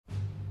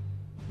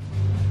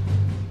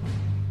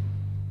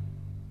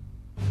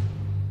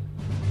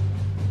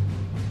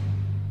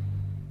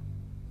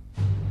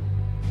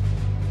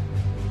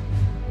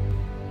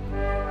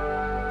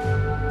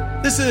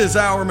This is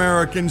Our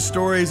American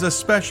Stories, a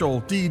special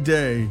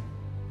D-Day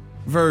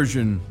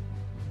version.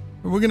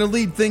 We're going to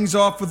lead things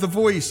off with the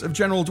voice of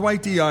General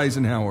Dwight D.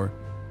 Eisenhower,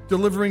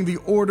 delivering the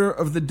order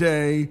of the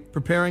day,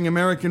 preparing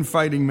American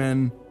fighting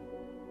men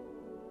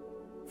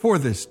for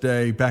this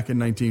day back in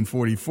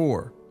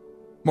 1944,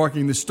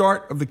 marking the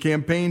start of the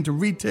campaign to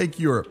retake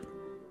Europe,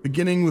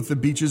 beginning with the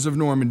beaches of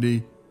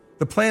Normandy.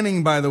 The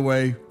planning, by the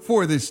way,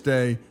 for this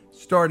day,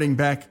 starting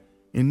back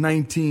in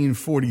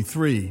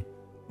 1943.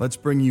 Let's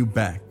bring you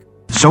back.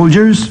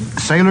 Soldiers,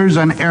 sailors,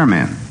 and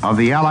airmen of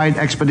the Allied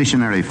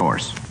Expeditionary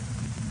Force,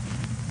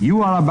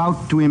 you are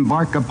about to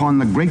embark upon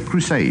the great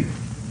crusade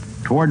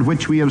toward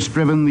which we have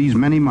striven these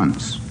many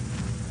months.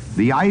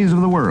 The eyes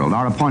of the world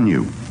are upon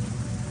you.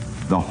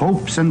 The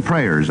hopes and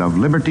prayers of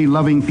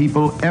liberty-loving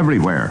people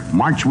everywhere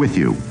march with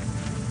you.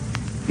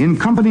 In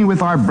company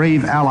with our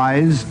brave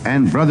allies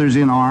and brothers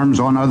in arms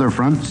on other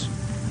fronts,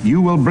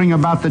 you will bring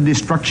about the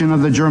destruction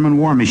of the German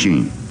war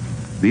machine,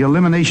 the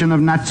elimination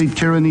of Nazi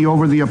tyranny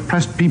over the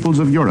oppressed peoples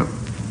of Europe,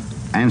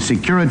 and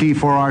security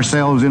for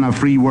ourselves in a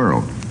free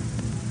world.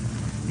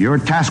 Your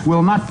task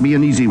will not be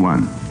an easy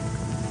one.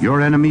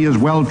 Your enemy is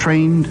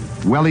well-trained,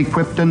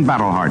 well-equipped, and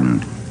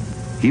battle-hardened.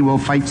 He will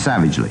fight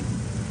savagely.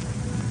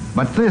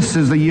 But this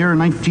is the year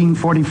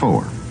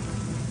 1944.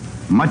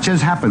 Much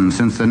has happened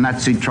since the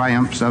Nazi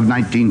triumphs of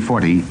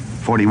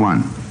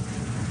 1940-41.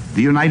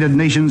 The United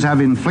Nations have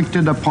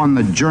inflicted upon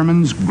the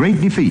Germans great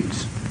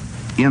defeats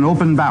in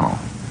open battle,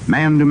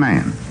 man to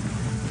man.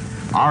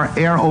 Our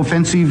air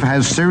offensive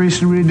has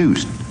seriously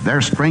reduced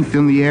their strength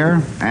in the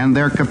air and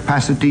their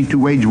capacity to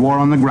wage war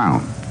on the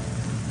ground.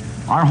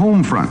 Our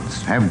home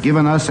fronts have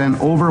given us an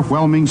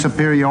overwhelming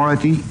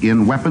superiority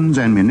in weapons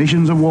and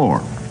munitions of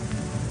war,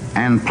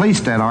 and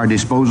placed at our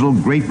disposal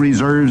great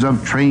reserves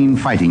of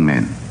trained fighting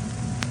men.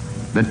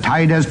 The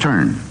tide has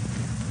turned.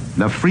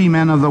 The free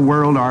men of the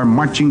world are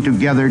marching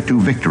together to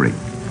victory.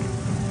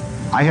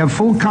 I have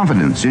full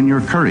confidence in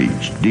your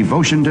courage,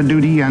 devotion to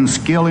duty, and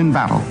skill in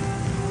battle.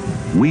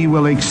 We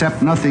will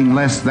accept nothing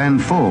less than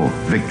full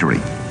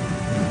victory.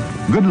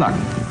 Good luck,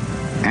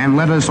 and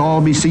let us all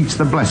beseech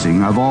the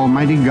blessing of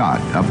Almighty God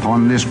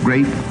upon this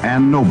great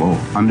and noble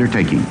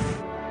undertaking.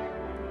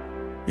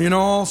 In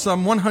all,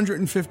 some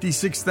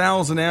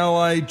 156,000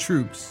 Allied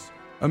troops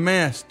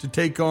amassed to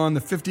take on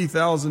the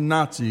 50,000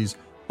 Nazis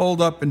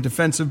holed up in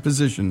defensive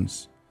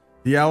positions.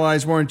 The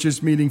Allies weren't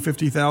just meeting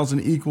 50,000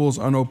 equals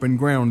on open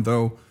ground,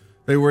 though.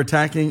 They were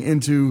attacking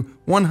into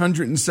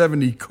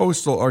 170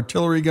 coastal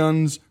artillery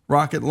guns,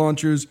 rocket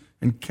launchers,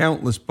 and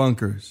countless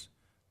bunkers.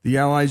 The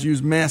Allies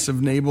used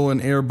massive naval and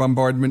air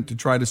bombardment to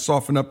try to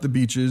soften up the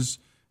beaches,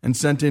 and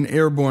sent in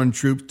airborne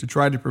troops to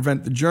try to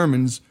prevent the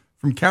Germans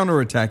from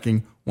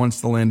counterattacking once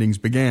the landings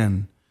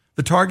began.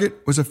 The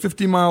target was a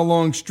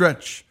 50-mile-long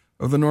stretch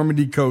of the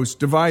Normandy coast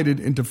divided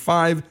into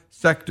 5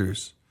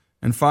 sectors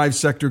and 5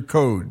 sector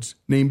codes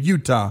named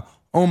Utah,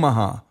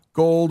 Omaha,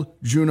 Gold,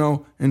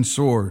 Juno, and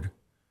Sword.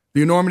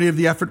 The enormity of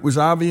the effort was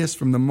obvious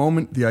from the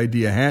moment the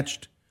idea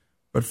hatched,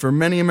 but for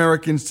many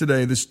Americans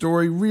today, the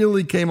story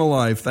really came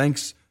alive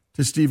thanks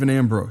to Stephen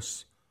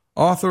Ambrose.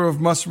 Author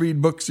of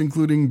must-read books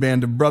including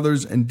Band of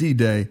Brothers and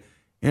D-Day,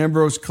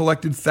 Ambrose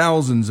collected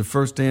thousands of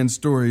first-hand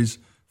stories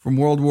from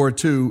World War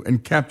II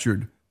and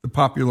captured the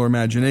popular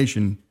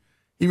imagination.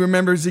 He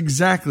remembers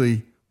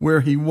exactly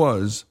where he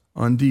was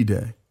on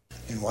D-Day.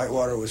 In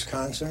Whitewater,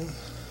 Wisconsin,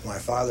 my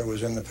father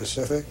was in the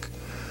Pacific.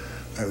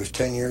 I was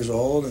 10 years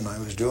old, and I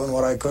was doing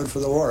what I could for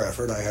the war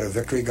effort. I had a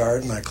victory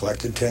garden. I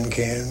collected tin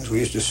cans. We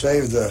used to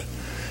save the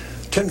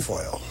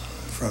tinfoil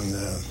from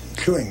the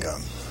chewing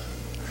gum,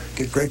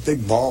 get great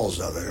big balls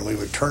of it, and we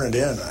would turn it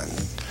in.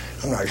 And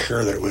I'm not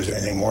sure that it was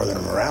anything more than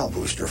a morale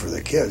booster for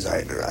the kids.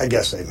 I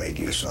guess they made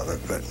use of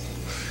it, but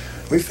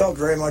we felt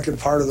very much a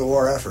part of the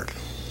war effort.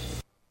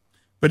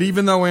 But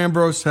even though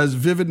Ambrose has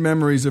vivid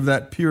memories of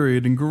that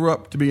period and grew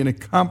up to be an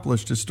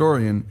accomplished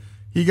historian,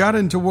 he got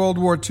into World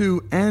War II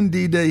and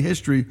D-Day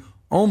history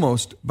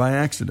almost by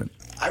accident.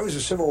 I was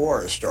a Civil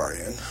War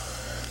historian,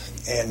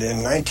 and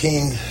in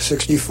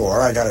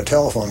 1964 I got a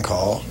telephone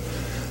call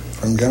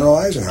from General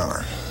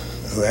Eisenhower,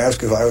 who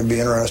asked if I would be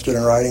interested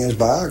in writing his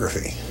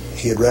biography.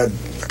 He had read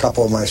a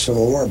couple of my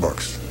Civil War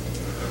books.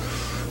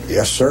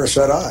 Yes, sir,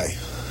 said I.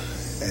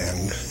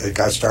 And it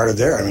got started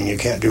there. I mean, you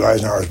can't do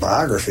Eisenhower's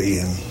biography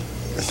and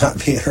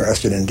not be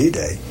interested in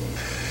D-Day.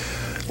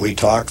 We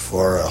talked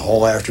for a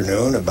whole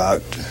afternoon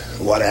about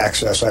what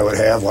access I would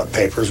have, what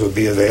papers would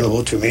be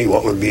available to me,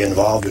 what would be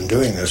involved in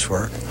doing this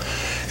work.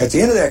 At the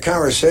end of that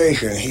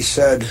conversation, he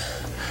said,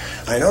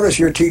 I notice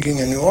you're teaching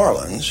in New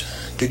Orleans.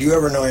 Did you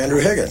ever know Andrew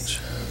Higgins?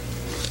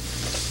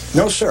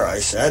 No, sir, I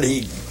said.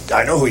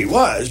 I know who he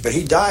was, but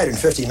he died in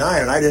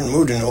 59, and I didn't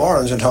move to New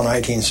Orleans until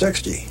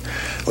 1960.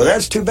 Well,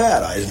 that's too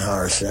bad,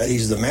 Eisenhower said.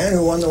 He's the man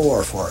who won the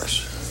war for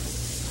us.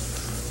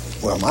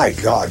 Well, my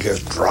jaw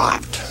just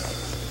dropped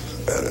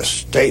at a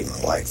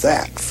statement like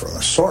that from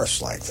a source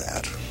like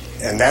that.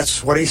 And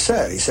that's what he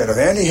said. He said, if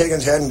Andy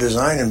Higgins hadn't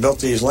designed and built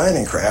these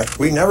landing craft,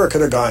 we never could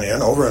have gone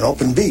in over an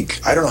open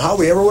beach. I don't know how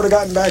we ever would have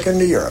gotten back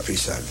into Europe, he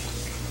said.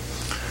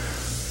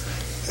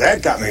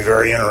 That got me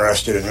very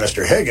interested in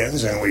Mr.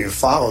 Higgins, and we've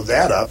followed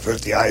that up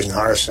at the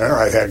Eisenhower Center.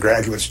 I've had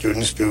graduate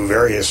students do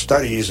various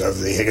studies of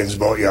the Higgins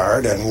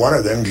boatyard, and one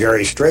of them,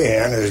 Jerry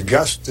Strahan, has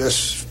just this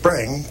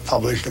spring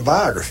published a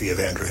biography of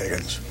Andrew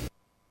Higgins.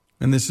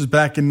 And this is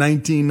back in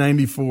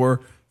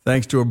 1994,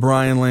 thanks to a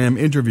Brian Lamb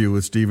interview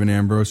with Stephen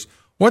Ambrose.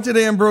 What did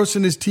Ambrose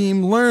and his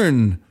team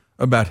learn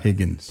about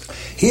Higgins?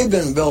 He had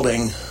been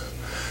building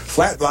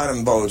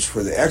flat-bottom boats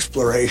for the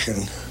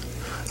exploration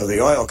of the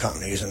oil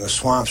companies in the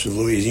swamps of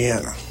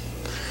Louisiana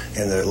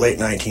in the late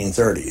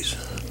 1930s.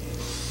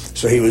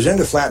 So he was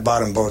into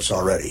flat-bottom boats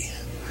already.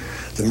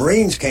 The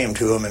Marines came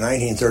to him in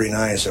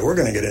 1939 and said, we're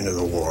going to get into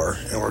the war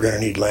and we're going to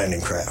need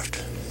landing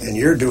craft. And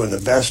you're doing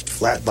the best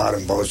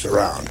flat-bottom boats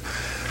around.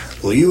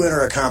 Will you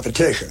enter a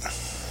competition?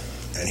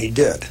 And he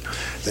did.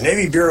 The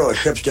Navy Bureau of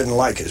Ships didn't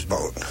like his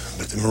boat,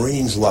 but the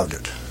Marines loved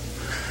it.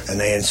 And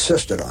they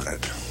insisted on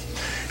it.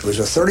 It was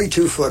a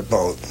 32-foot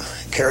boat,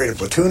 carried a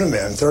platoon of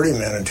men, 30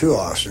 men and 2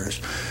 officers,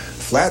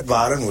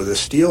 flat-bottomed with a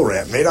steel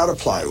ramp made out of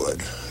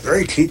plywood.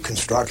 Very cheap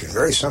construction,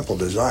 very simple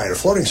design. A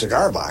floating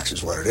cigar box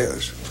is what it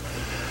is.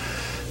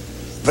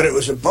 But it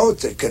was a boat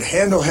that could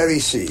handle heavy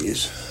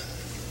seas,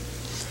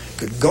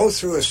 could go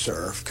through a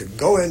surf, could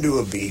go into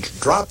a beach,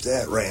 drop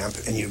that ramp,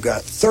 and you've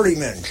got 30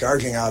 men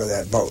charging out of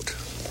that boat,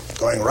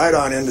 going right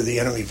on into the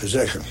enemy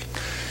position.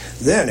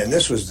 Then, and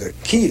this was the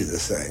key to the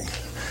thing,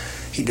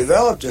 he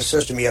developed a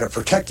system. He had a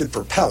protected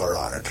propeller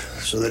on it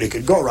so that he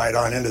could go right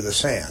on into the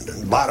sand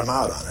and bottom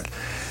out on it,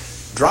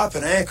 drop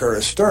an anchor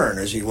astern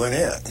as he went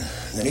in.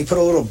 Then he put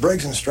a little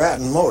Briggs &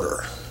 Stratton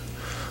motor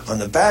on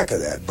the back of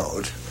that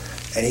boat,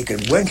 and he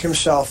could winch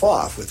himself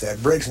off with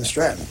that Briggs &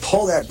 Stratton,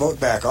 pull that boat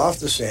back off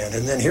the sand,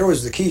 and then here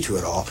was the key to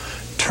it all,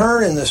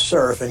 turn in the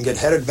surf and get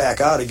headed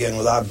back out again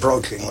without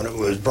broaching when it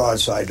was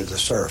broadside to the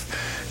surf.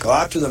 Go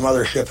out to the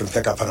mothership and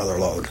pick up another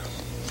load.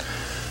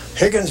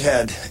 Higgins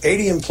had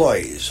 80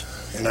 employees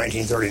in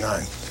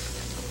 1939.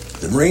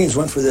 The Marines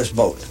went for this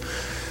boat.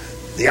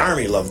 The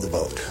Army loved the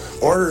boat.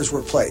 Orders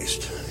were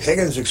placed.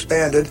 Higgins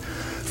expanded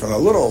from a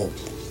little,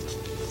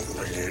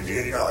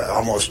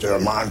 almost a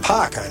ma and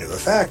pa kind of a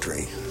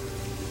factory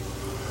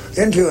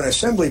into an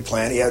assembly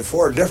plant. He had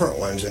 4 different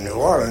ones in New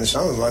Orleans,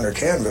 some of them under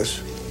canvas.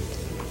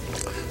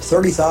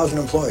 30,000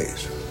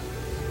 employees.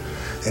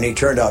 And he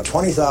turned out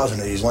 20,000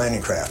 of these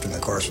landing craft in the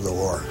course of the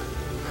war.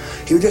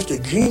 He was just a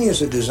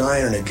genius at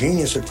design and a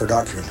genius at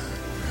production.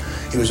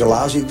 He was a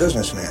lousy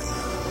businessman,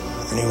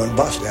 and he went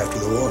bust after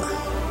the war.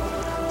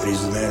 But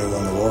he's the man who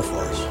won the war for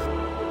us.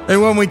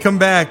 And when we come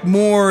back,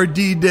 more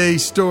D-Day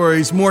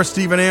stories, more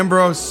Stephen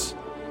Ambrose,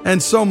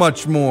 and so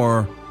much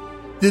more.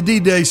 The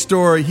D-Day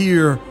story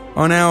here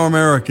on Our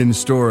American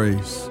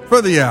Stories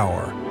for the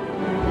hour.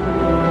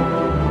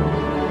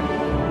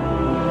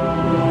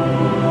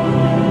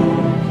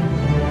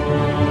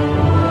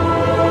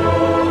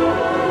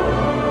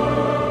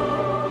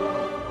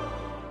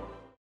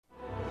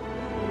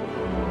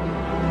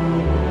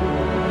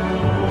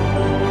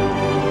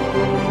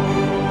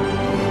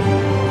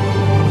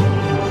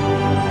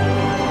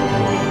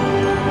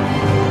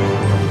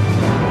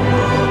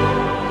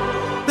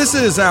 This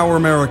is Our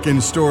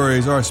American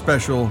Stories, our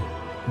special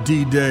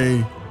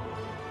D-Day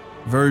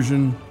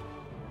version.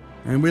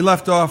 And we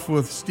left off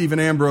with Stephen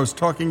Ambrose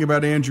talking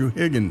about Andrew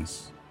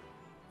Higgins.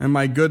 And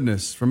my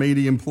goodness, from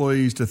 80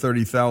 employees to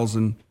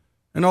 30,000.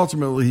 And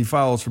ultimately he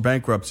files for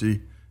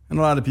bankruptcy. And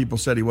a lot of people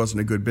said he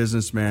wasn't a good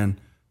businessman.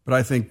 But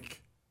I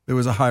think there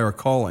was a higher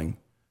calling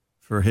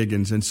for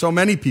Higgins. And so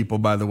many people,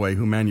 by the way,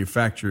 who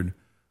manufactured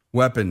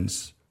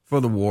weapons for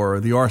the war,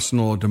 the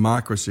arsenal of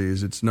democracy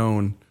as it's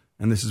known.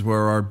 And this is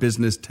where our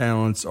business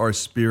talents, our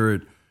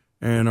spirit,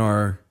 and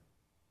our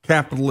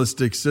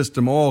capitalistic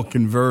system all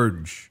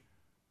converge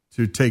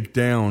to take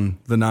down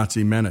the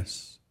Nazi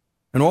menace.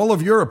 And all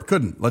of Europe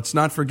couldn't. Let's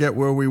not forget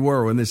where we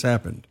were when this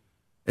happened.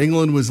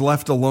 England was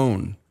left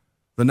alone.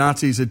 The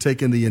Nazis had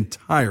taken the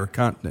entire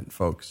continent,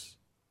 folks.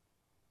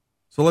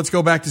 So let's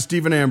go back to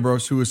Stephen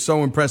Ambrose, who was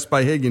so impressed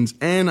by Higgins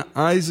and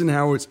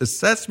Eisenhower's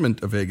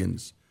assessment of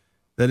Higgins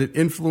that it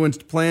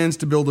influenced plans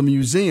to build a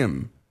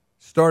museum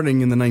starting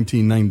in the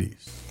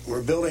 1990s.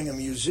 We're building a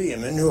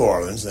museum in New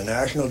Orleans, the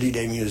National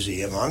D-Day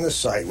Museum, on the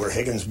site where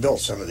Higgins built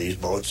some of these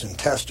boats and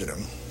tested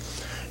them.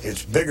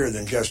 It's bigger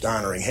than just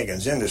honoring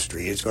Higgins'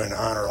 industry. It's going to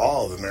honor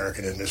all of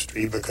American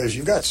industry because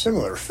you've got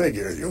similar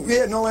figures. We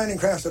had no landing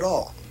craft at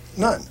all.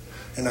 None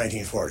in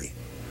 1940.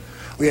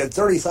 We had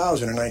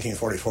 30,000 in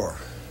 1944.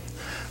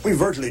 We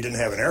virtually didn't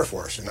have an Air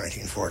Force in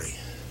 1940.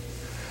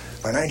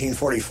 By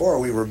 1944,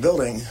 we were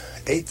building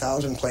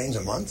 8,000 planes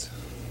a month.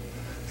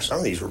 Some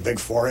of these were big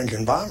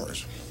 4-engine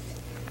bombers.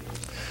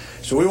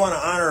 So we want to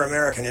honor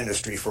American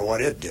industry for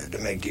what it did to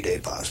make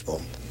D-Day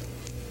possible.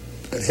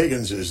 And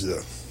Higgins is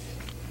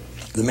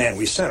the man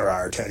we center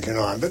our attention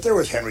on. But there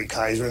was Henry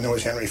Kaiser, and there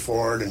was Henry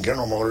Ford, and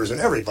General Motors, and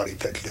everybody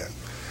pitched in.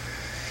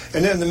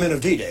 And then the men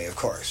of D-Day, of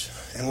course,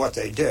 and what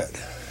they did.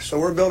 So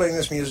we're building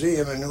this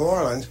museum in New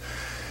Orleans.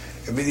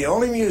 It'll be the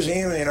only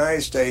museum in the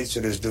United States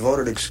that is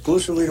devoted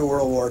exclusively to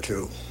World War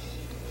II.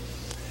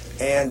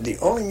 And the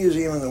only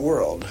museum in the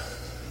world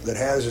that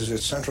has as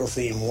its central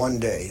theme one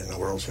day in the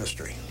world's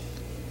history.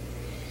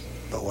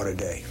 But what a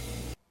day.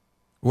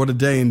 What a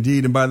day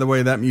indeed. And by the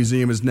way, that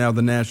museum is now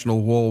the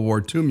National World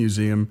War II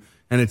Museum,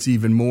 and it's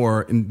even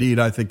more. Indeed,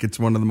 I think it's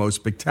one of the most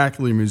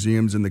spectacular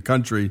museums in the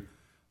country.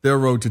 Their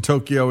Road to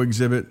Tokyo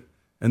exhibit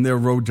and their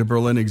Road to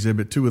Berlin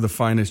exhibit, two of the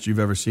finest you've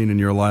ever seen in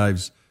your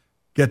lives.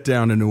 Get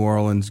down to New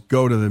Orleans,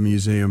 go to the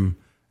museum,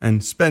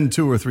 and spend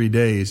 2 or 3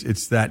 days.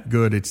 It's that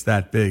good, it's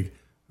that big.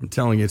 I'm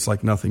telling you, it's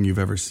like nothing you've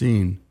ever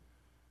seen.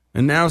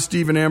 And now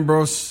Stephen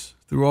Ambrose,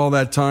 through all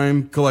that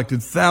time,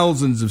 collected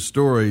thousands of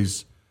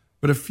stories,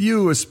 but a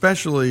few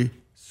especially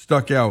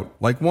stuck out,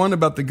 like one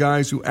about the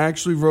guys who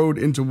actually rode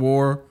into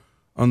war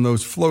on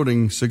those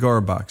floating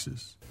cigar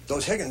boxes.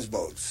 Those Higgins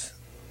boats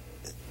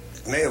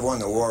may have won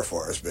the war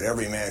for us, but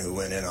every man who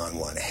went in on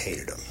one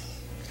hated them.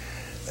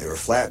 They were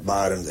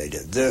flat-bottomed, they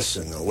did this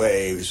in the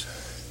waves.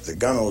 The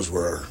gunnels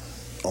were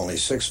only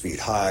 6 feet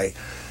high.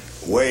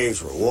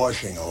 Waves were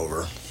washing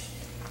over.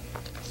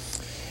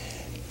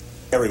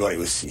 Everybody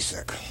was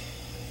seasick.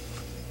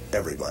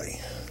 Everybody.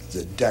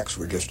 The decks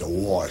were just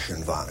awash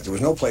in vomit. There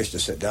was no place to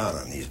sit down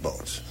on these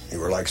boats. You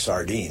were like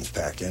sardines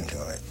packed into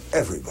it.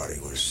 Everybody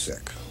was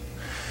sick.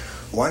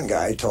 One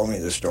guy told me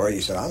the story.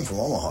 He said, I'm from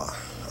Omaha.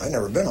 I'd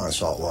never been on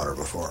salt water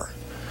before.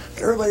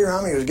 But everybody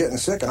around me was getting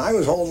sick, and I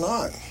was holding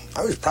on.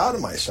 I was proud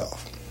of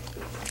myself.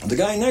 The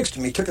guy next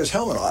to me took his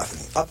helmet off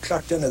and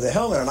up-chucked into the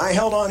helmet, and I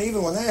held on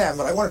even when that happened.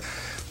 But I wondered,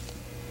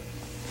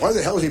 why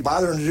the hell is he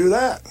bothering to do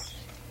that?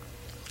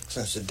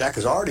 Since the deck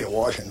is already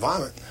awash in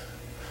vomit.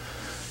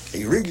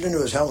 He reached into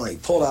his helmet and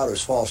he pulled out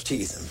his false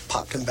teeth and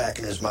popped them back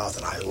in his mouth,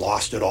 and I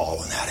lost it all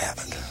when that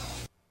happened.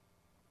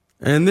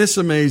 And this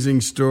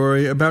amazing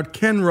story about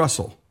Ken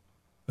Russell,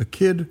 a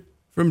kid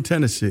from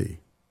Tennessee.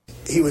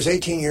 He was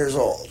 18 years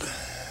old,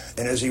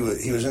 and as he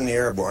was in the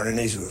airborne, and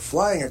as he was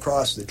flying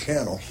across the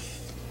channel,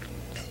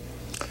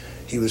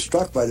 he was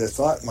struck by the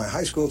thought, my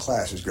high school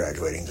class is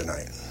graduating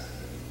tonight.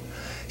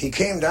 He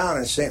came down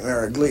in St.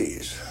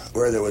 Mary-Glees,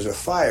 where there was a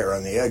fire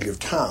on the edge of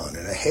town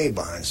in a hay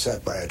barn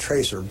set by a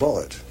tracer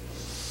bullet.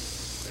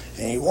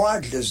 And he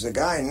watched as the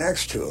guy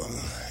next to him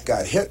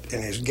got hit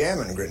in his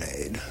gammon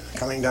grenade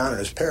coming down in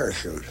his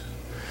parachute.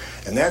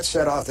 And that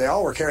set off, they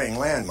all were carrying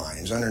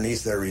landmines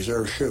underneath their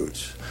reserve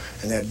chutes.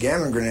 And that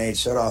gammon grenade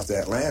set off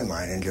that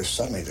landmine, and just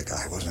suddenly the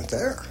guy wasn't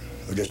there.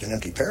 It was just an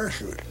empty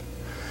parachute.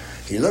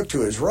 He looked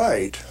to his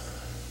right,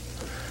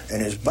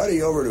 and his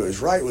buddy over to his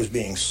right was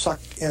being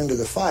sucked into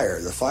the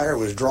fire. The fire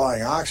was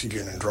drawing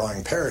oxygen and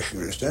drawing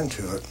parachutists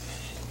into it.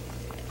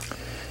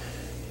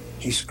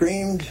 He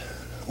screamed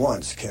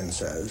once, Ken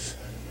says,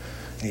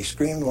 and he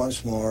screamed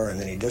once more, and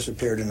then he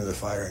disappeared into the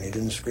fire, and he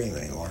didn't scream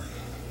anymore.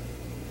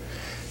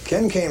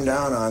 Ken came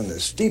down on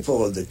the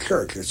steeple of the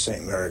church at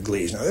St.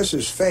 Mary-Glees. Now, this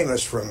is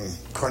famous from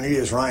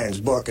Cornelius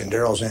Ryan's book and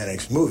Darrell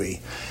Zanuck's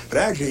movie, but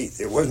actually,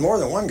 it was more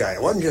than one guy.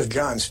 It wasn't just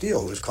John Steele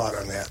who was caught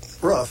on that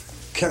roof.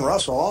 Ken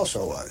Russell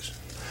also was.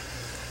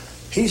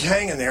 He's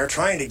hanging there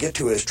trying to get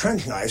to his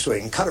trench knife so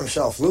he can cut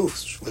himself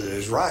loose with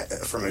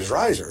from his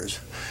risers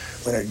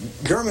when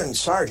a German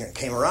sergeant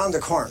came around the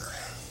corner.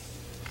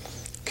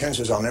 Ken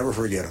says, I'll never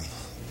forget him,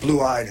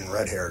 blue-eyed and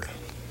red-haired.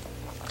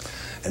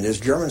 And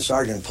this German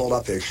sergeant pulled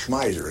up his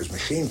Schmeiser, his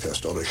machine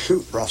pistol, to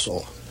shoot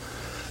Russell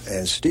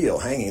and Steele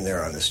hanging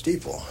there on the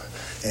steeple.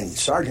 And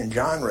Sergeant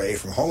John Ray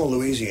from Houma,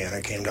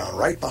 Louisiana, came down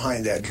right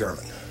behind that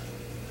German.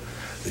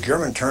 The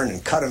German turned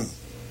and cut him,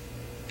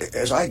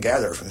 as I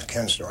gather from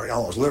Ken's story,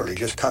 almost literally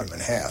just cut him in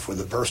half with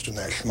a burst in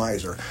that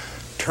Schmeiser,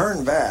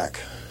 turned back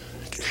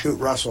to shoot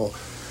Russell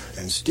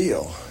and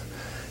Steele.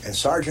 And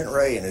Sergeant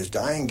Ray, in his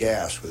dying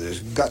gasp, with his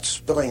guts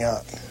spilling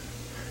out,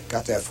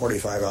 got that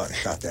 .45 out and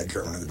shot that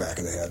German in the back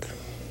of the head.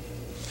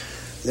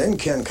 Then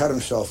Ken cut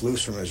himself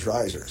loose from his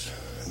risers.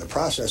 In the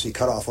process, he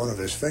cut off one of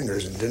his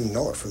fingers and didn't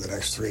know it for the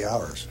next 3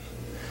 hours.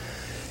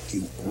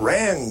 He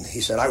ran,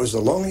 he said, I was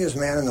the loneliest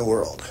man in the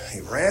world.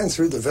 He ran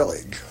through the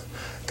village,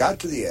 got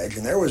to the edge,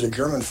 and there was a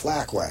German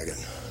flak wagon,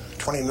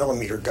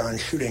 20-millimeter gun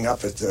shooting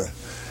up at the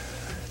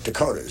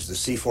Dakotas, the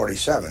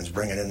C-47s,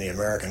 bringing in the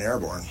American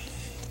airborne.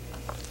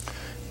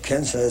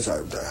 Ken says,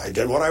 I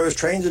did what I was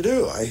trained to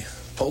do. I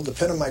pulled the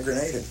pin of my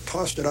grenade and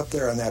tossed it up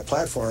there on that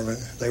platform, and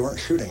they weren't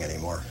shooting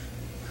anymore.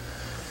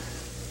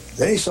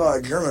 Then he saw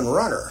a German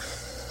runner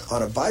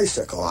on a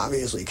bicycle,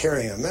 obviously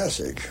carrying a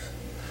message,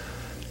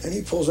 and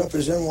he pulls up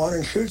his M1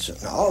 and shoots him.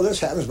 Now, all this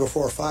happens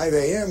before 5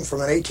 a.m.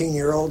 from an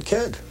 18-year-old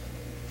kid.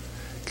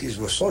 Geez,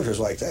 with soldiers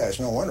like that, it's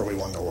no wonder we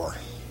won the war.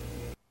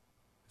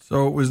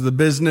 So it was the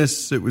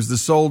business, it was the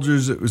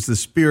soldiers, it was the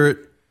spirit.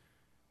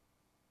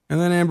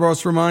 And then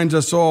Ambrose reminds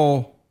us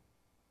all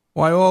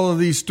why all of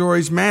these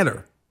stories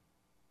matter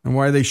and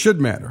why they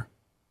should matter.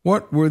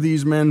 What were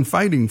these men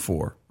fighting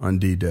for on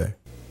D-Day?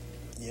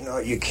 You know,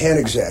 you can't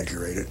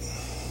exaggerate it.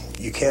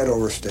 You can't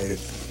overstate it.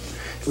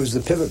 It was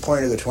the pivot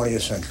point of the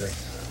 20th century.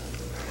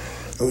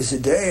 It was the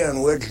day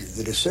on which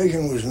the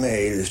decision was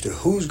made as to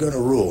who's going to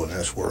rule in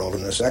this world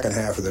in the second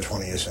half of the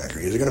 20th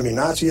century. Is it going to be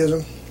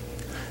Nazism?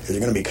 Is it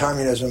going to be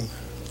communism?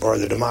 Or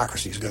the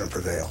democracy is going to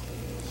prevail?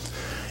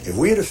 If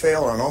we had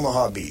failed on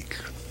Omaha Beach,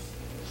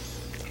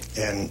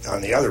 and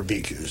on the other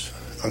beaches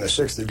on the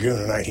 6th of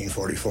June of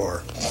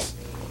 1944,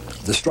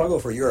 the struggle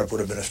for Europe would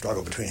have been a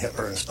struggle between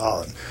Hitler and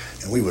Stalin,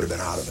 and we would have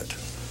been out of it.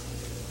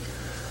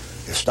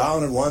 If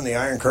Stalin had won, the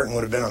Iron Curtain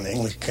would have been on the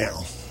English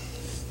Channel.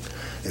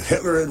 If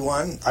Hitler had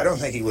won, I don't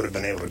think he would have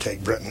been able to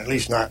take Britain, at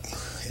least not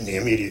in the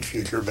immediate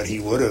future, but he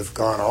would have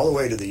gone all the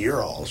way to the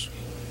Urals.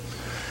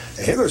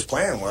 And Hitler's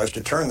plan was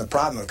to turn the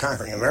problem of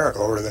conquering America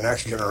over to the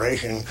next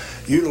generation,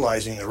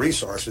 utilizing the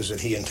resources that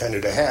he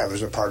intended to have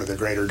as a part of the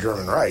greater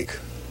German Reich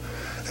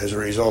as a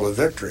result of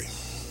victory.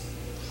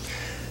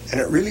 And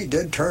it really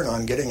did turn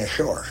on getting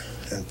ashore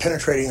and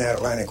penetrating that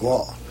Atlantic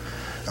Wall.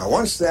 Now,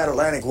 once that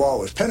Atlantic Wall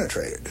was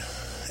penetrated,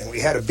 and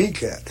we had a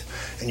beachhead,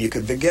 and you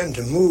could begin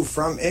to move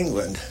from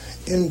England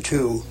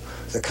into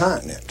the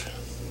continent,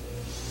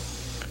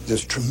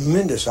 this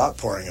tremendous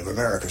outpouring of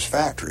America's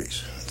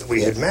factories that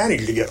we had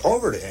managed to get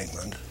over to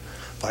England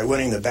by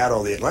winning the Battle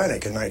of the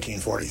Atlantic in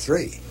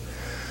 1943.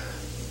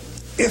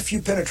 If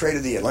you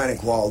penetrated the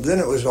Atlantic Wall, then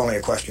it was only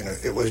a question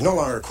of, it was no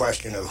longer a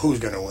question of who's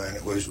going to win.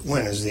 It was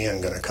when is the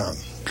end going to come.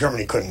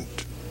 Germany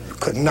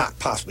could not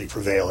possibly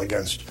prevail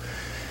against.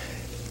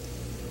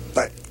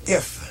 But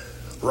if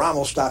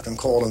Rommel stopped them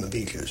cold on the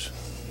beaches,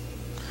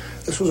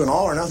 this was an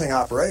all or nothing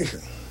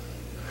operation.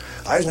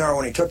 Eisenhower,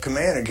 when he took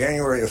command in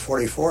January of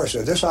 44,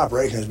 said this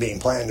operation is being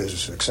planned as a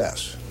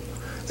success.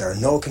 There are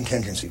no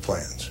contingency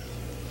plans.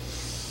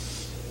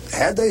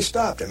 Had they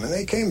stopped him, and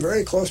they came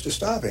very close to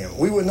stopping him,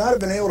 we would not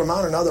have been able to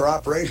mount another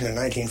operation in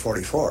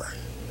 1944.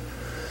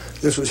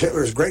 This was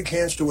Hitler's great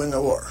chance to win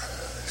the war.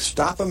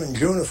 Stop him in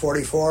June of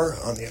 44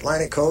 on the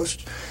Atlantic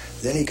coast,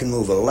 then he can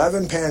move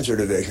 11 panzer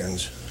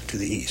divisions to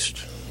the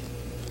east.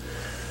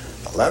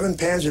 11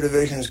 panzer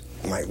divisions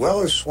might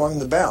well have swung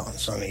the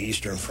balance on the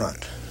Eastern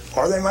Front.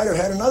 Or they might have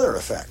had another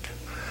effect.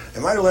 They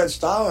might have led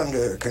Stalin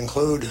to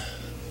conclude,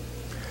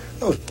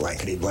 those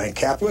blankety-blank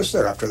capitalists,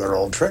 they're up to their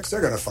old tricks.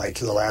 They're going to fight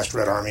to the last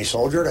Red Army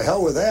soldier. To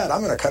hell with that. I'm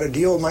going to cut a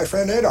deal with my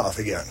friend Adolf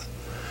again.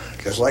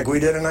 Just like we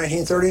did in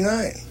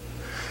 1939.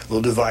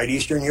 We'll divide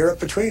Eastern Europe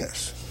between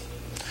us.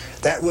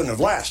 That wouldn't have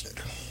lasted.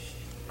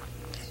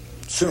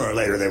 Sooner or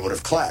later they would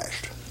have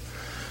clashed.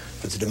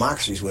 But the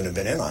democracies wouldn't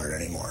have been in on it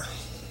anymore.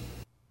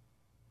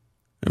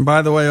 And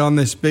by the way, on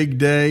this big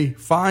day,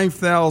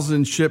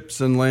 5,000 ships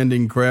and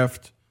landing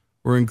craft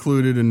were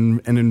included and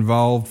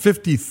involved,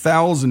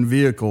 50,000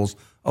 vehicles,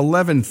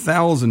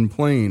 11,000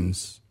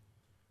 planes.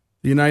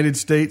 The United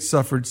States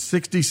suffered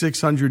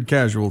 6,600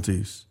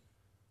 casualties,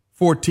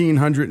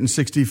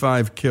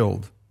 1,465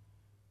 killed.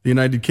 The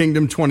United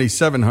Kingdom,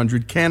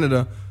 2,700.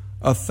 Canada,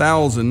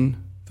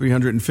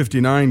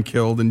 1,359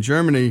 killed. And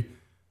Germany,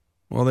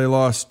 well, they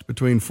lost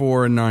between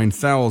 4,000 and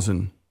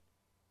 9,000.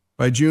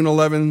 By June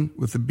 11,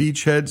 with the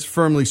beachheads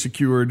firmly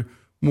secured,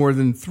 more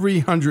than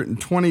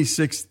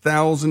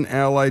 326,000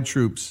 Allied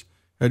troops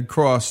had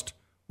crossed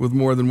with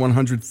more than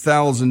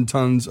 100,000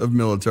 tons of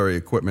military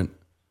equipment.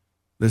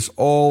 This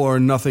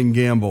all-or-nothing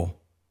gamble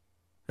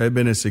had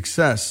been a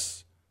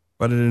success,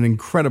 but at an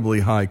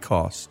incredibly high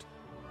cost.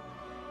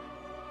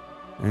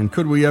 And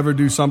could we ever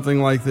do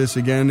something like this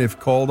again if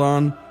called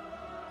on?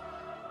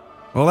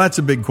 Well, that's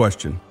a big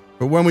question.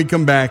 But when we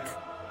come back,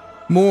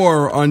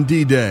 more on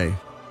D-Day.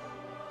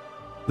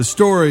 The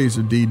stories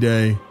of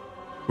D-Day.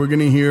 We're going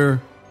to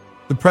hear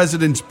the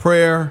President's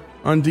prayer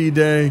on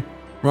D-Day,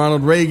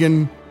 Ronald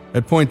Reagan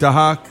at Pointe du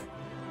Hoc,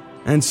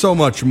 and so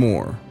much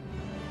more.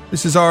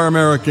 This is Our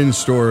American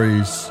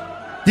Stories,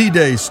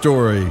 D-Day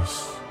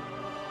Stories,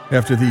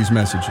 after these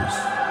messages.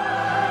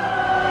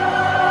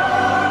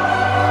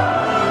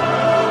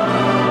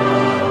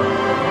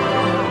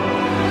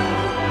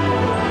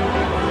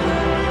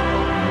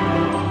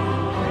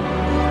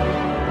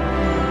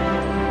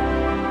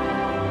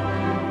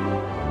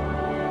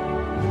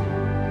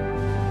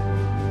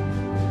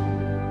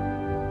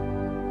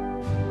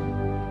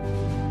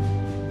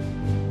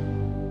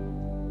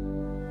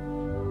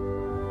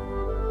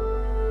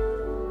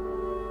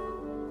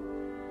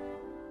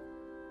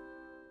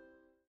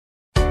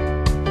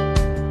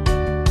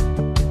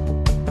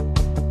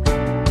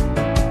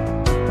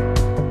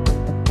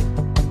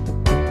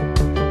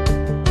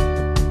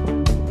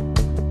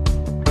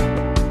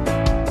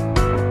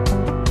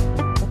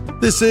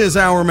 This is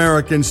Our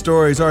American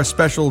Stories, our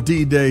special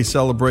D-Day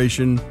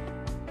celebration.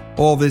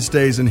 All this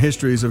days in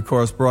history is, of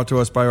course, brought to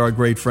us by our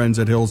great friends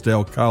at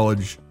Hillsdale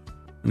College.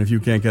 And if you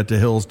can't get to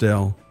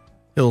Hillsdale,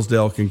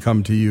 Hillsdale can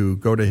come to you.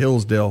 Go to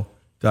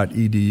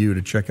hillsdale.edu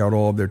to check out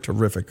all of their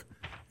terrific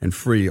and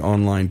free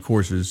online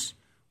courses.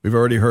 We've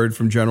already heard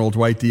from General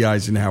Dwight D.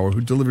 Eisenhower,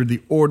 who delivered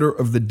the Order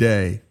of the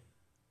Day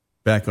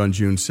back on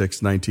June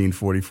 6,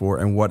 1944,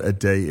 and what a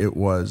day it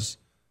was.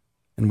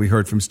 And we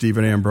heard from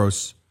Stephen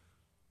Ambrose,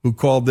 who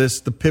called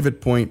this the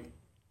pivot point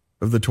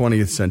of the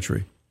 20th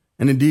century,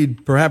 and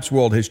indeed, perhaps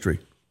world history,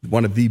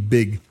 one of the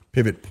big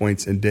pivot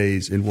points and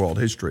days in world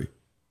history.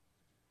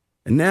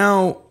 And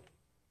now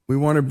we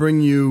want to bring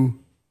you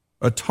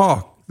a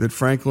talk that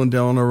Franklin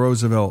Delano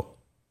Roosevelt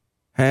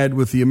had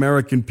with the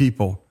American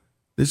people.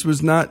 This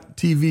was not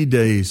TV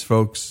days,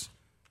 folks.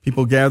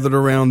 People gathered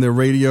around their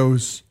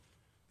radios.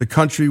 The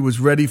country was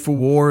ready for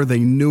war. They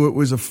knew it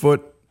was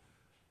afoot.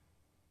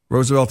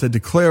 Roosevelt had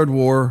declared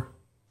war,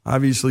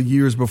 obviously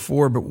years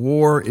before, but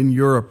war in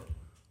Europe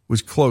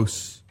was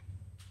close.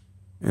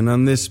 And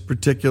on this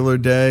particular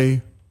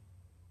day,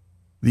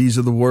 these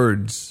are the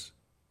words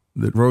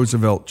that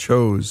Roosevelt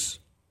chose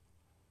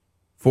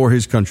for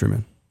his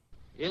countrymen.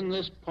 In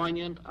this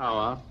poignant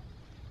hour,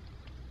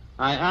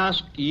 I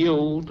ask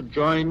you to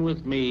join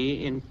with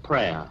me in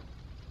prayer.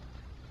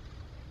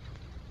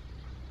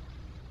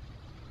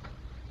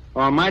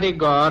 Almighty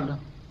God,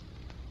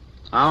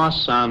 our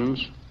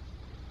sons,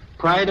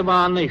 pride of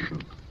our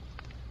nation,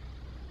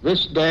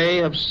 this day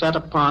have set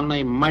upon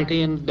a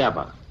mighty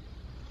endeavor,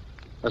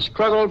 a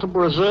struggle to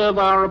preserve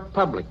our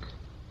republic,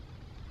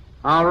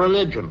 our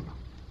religion,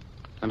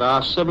 and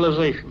our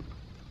civilization,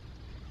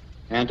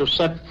 and to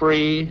set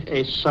free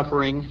a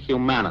suffering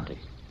humanity.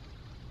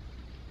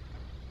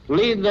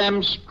 Lead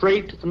them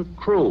straight and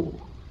true.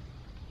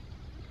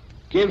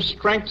 Give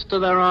strength to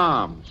their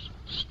arms,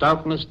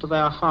 stoutness to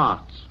their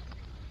hearts,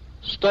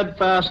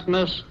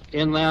 steadfastness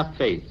in their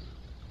faith.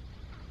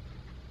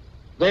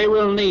 They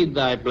will need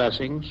thy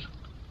blessings.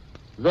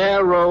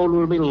 Their road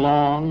will be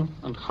long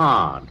and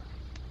hard.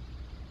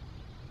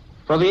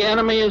 For the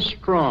enemy is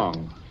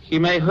strong. He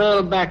may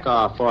hurl back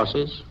our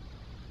forces.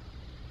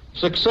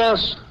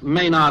 Success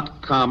may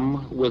not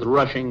come with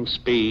rushing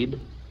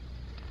speed,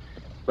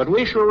 but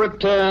we shall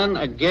return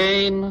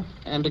again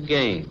and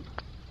again.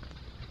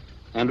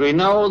 And we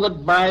know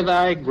that by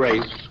thy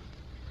grace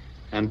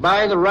and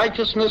by the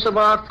righteousness of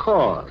our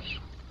cause,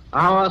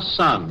 our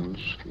sons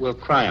will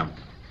triumph.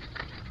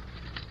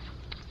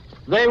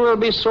 They will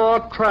be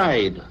sore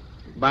tried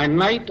by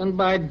night and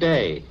by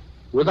day,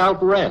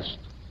 without rest,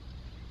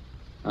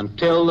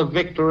 until the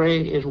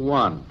victory is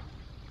won.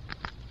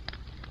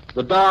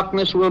 The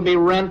darkness will be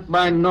rent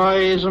by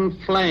noise and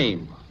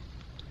flame.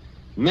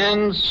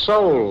 Men's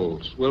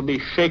souls will be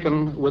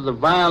shaken with the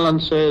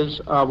violences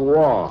of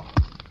war.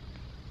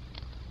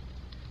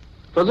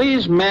 For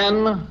these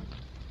men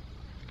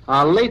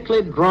are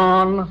lately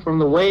drawn from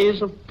the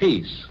ways of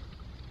peace.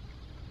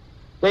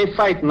 They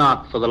fight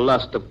not for the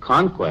lust of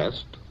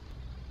conquest.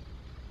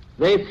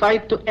 They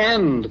fight to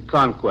end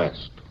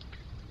conquest.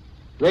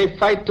 They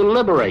fight to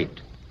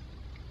liberate.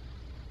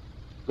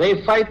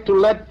 They fight to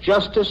let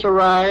justice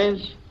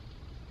arise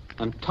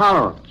and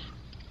tolerance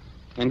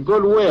and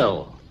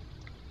goodwill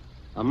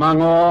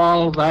among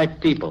all thy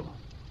people.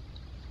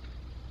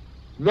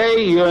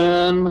 They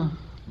yearn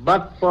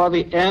but for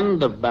the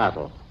end of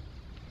battle,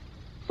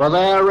 for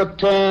their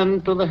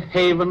return to the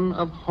haven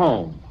of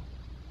home.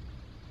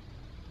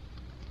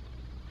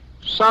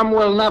 Some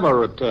will never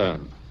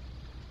return.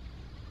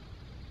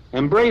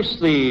 Embrace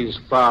these,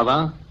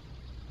 Father,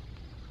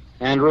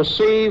 and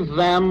receive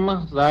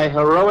them, thy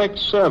heroic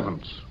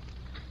servants,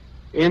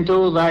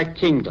 into thy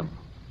kingdom.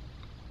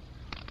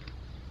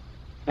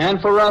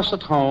 And for us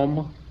at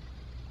home,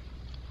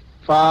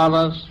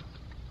 fathers,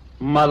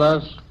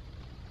 mothers,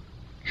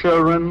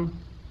 children,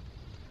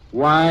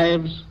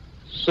 wives,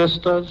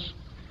 sisters,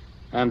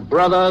 and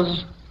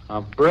brothers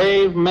of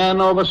brave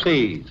men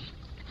overseas,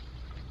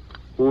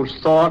 whose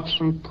thoughts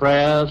and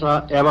prayers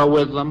are ever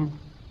with them,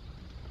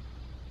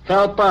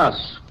 help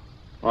us,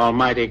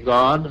 Almighty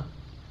God,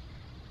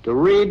 to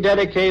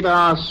rededicate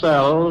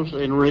ourselves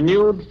in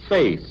renewed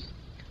faith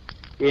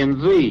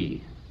in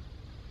Thee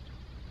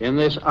in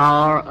this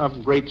hour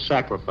of great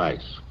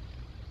sacrifice.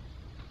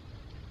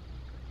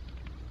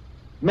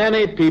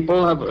 Many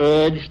people have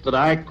urged that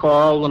I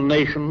call the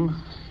nation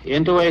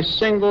into a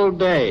single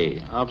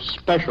day of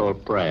special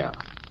prayer.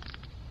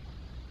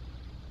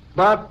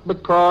 But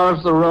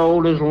because the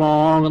road is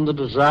long and the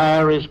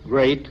desire is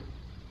great,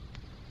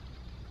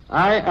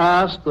 I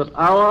ask that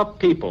our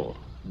people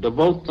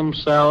devote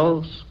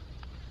themselves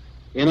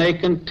in a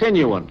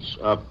continuance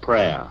of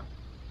prayer.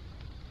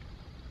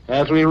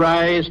 As we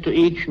rise to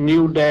each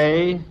new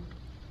day,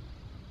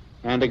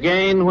 and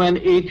again when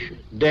each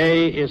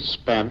day is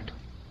spent,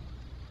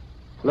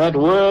 let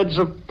words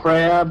of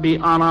prayer be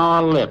on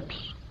our lips,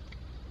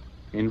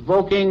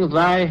 invoking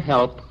thy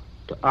help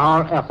to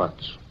our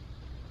efforts.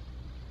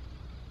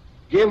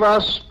 Give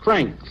us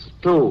strength,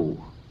 too,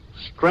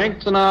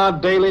 strength in our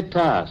daily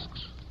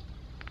tasks,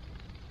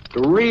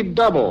 to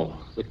redouble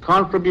the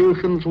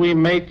contributions we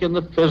make in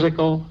the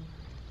physical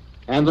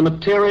and the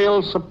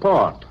material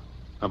support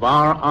of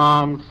our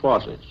armed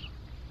forces.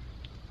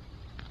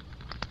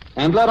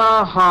 And let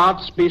our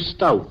hearts be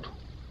stout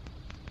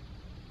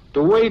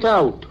to wait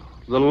out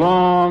the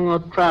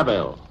long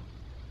travail,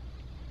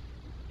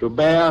 to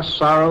bear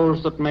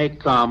sorrows that may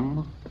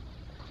come,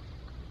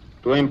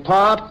 to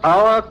impart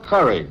our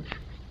courage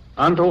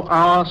unto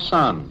our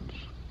sons,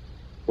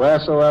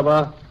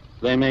 wheresoever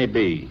they may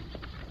be.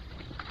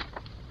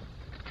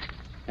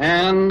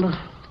 And,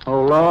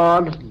 O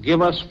Lord,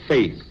 give us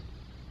faith.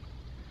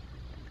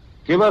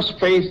 Give us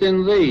faith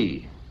in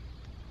Thee,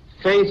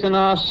 faith in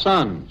our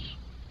sons,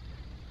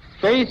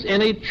 faith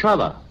in each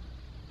other,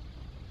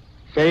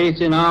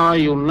 faith in our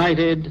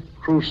united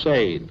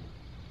crusade.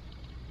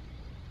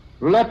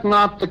 Let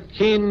not the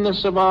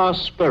keenness of our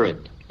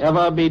spirit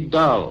ever be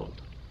dulled.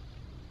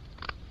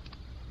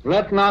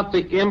 Let not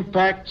the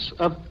impacts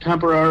of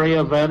temporary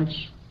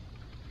events,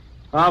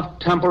 of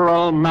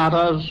temporal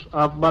matters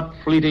of but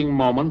fleeting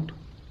moment,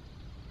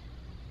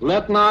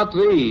 let not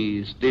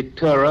these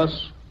deter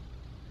us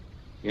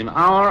in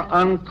our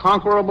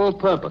unconquerable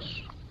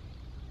purpose.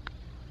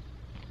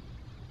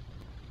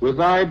 With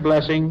thy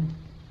blessing,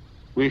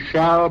 we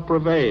shall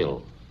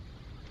prevail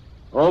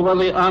over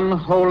the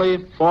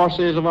unholy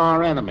forces of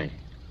our enemy.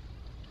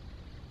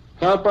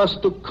 Help us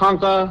to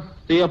conquer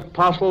the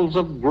apostles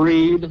of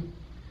greed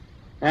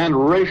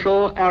and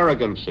racial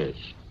arrogancies.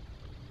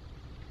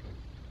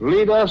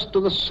 Lead us to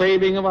the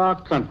saving of our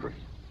country,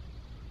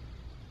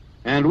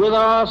 and with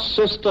our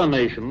sister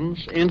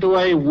nations into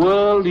a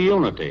world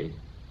unity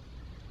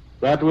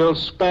that will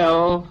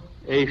spell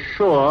a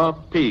sure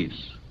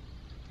peace,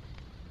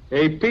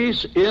 a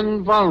peace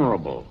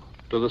invulnerable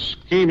to the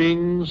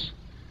schemings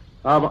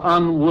of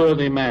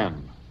unworthy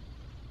men,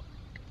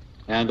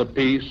 and a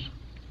peace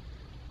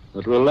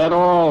that will let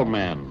all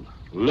men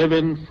live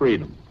in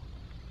freedom,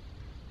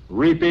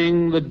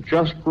 reaping the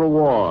just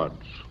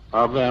rewards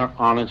of their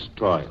honest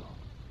toil.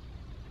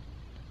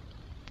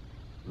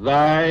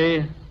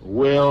 Thy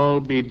will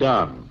be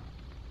done,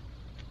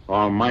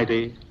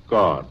 Almighty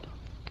God.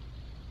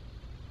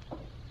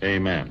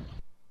 Amen.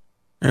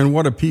 And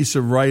what a piece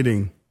of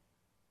writing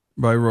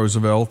by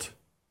Roosevelt.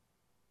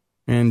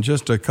 And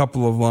just a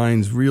couple of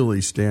lines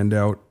really stand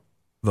out,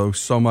 though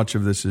so much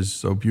of this is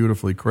so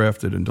beautifully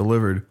crafted and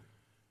delivered.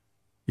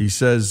 He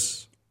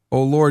says,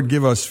 "O Lord,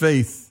 give us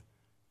faith.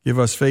 Give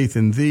us faith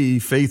in thee,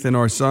 faith in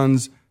our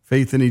sons,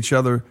 faith in each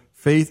other,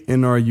 faith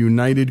in our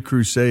united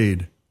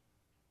crusade."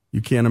 You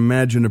can't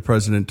imagine a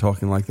president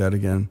talking like that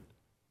again,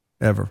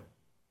 ever.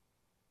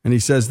 And he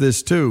says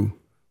this too,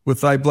 "With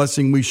thy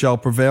blessing we shall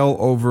prevail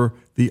over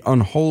the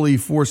unholy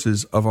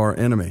forces of our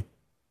enemy."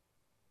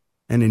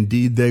 And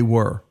indeed they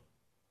were.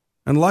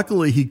 And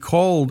luckily he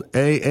called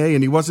AA,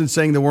 and he wasn't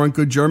saying there weren't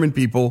good German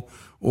people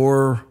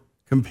or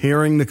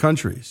comparing the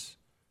countries.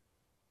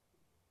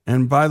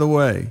 And by the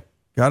way,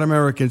 got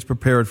Americans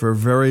prepared for a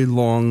very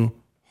long,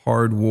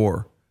 hard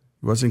war.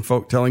 He wasn't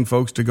telling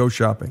folks to go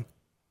shopping.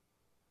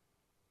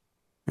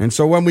 And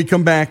so when we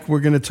come back, we're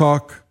going to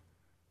talk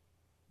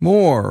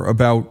more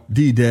about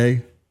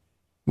D-Day.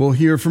 We'll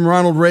hear from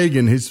Ronald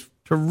Reagan, his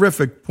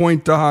terrific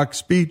point to hoc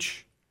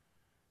speech.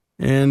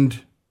 And,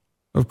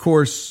 of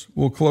course,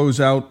 we'll close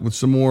out with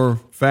some more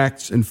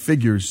facts and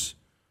figures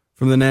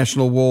from the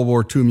National World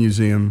War II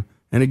Museum.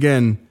 And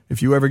again,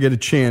 if you ever get a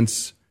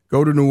chance,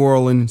 go to New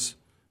Orleans.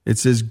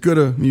 It's as good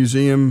a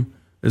museum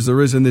as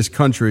there is in this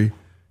country.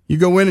 You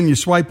go in and you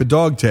swipe a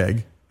dog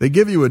tag. They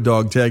give you a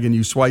dog tag and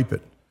you swipe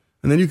it.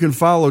 And then you can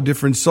follow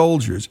different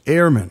soldiers,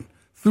 airmen,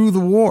 through the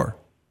war.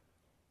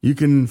 You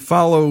can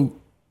follow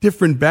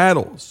different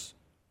battles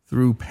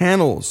through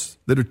panels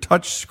that are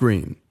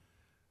touchscreen.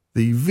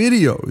 The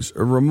videos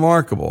are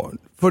remarkable.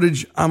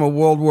 Footage, I'm a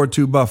World War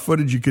II buff,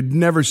 footage you could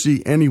never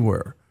see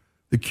anywhere.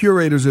 The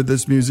curators at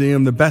this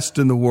museum, the best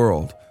in the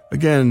world.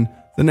 Again,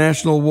 the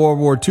National World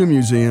War II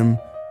Museum,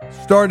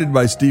 started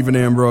by Stephen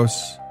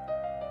Ambrose,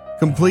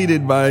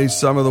 completed by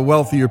some of the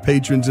wealthier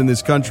patrons in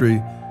this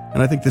country,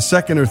 and I think the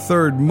second or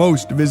third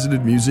most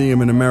visited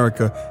museum in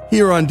America,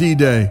 here on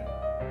D-Day.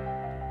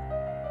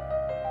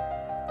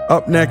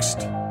 Up next,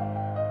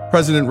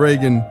 President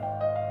Reagan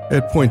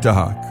at Point de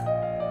Hoc.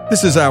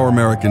 This is Our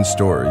American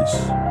Stories.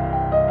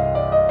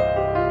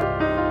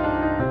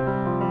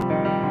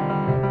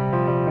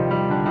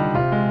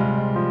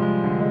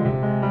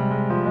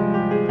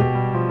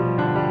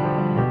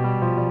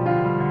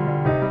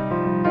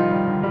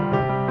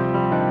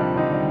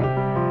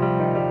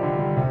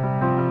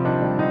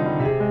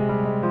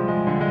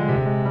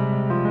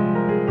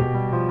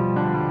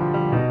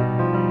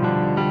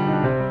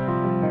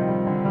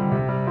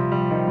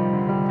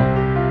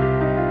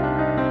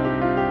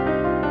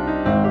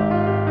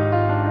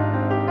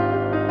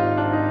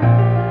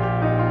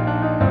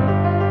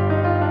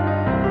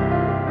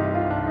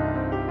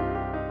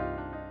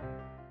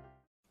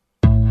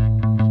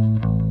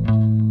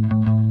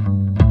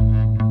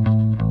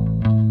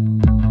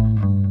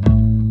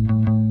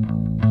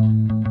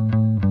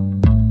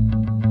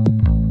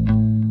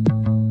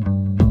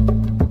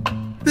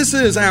 This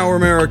is Our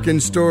American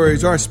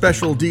Stories, our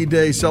special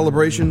D-Day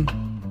celebration.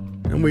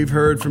 And we've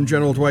heard from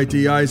General Dwight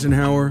D.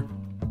 Eisenhower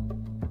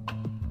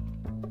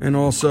and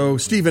also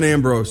Stephen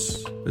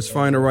Ambrose, as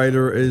fine a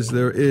writer as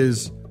there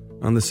is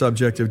on the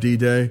subject of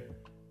D-Day.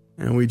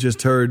 And we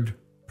just heard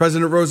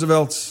President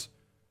Roosevelt's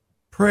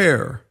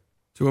prayer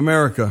to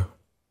America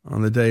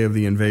on the day of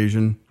the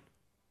invasion.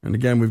 And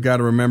again, we've got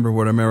to remember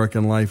what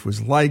American life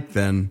was like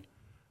then.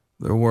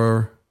 There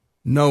were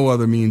no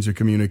other means of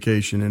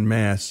communication en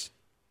masse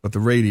but the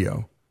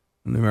radio.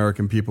 And the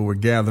American people were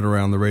gathered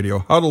around the radio,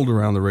 huddled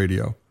around the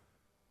radio,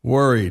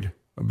 worried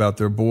about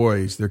their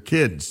boys, their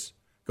kids,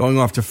 going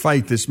off to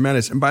fight this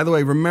menace. And by the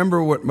way,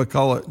 remember what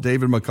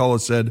David McCullough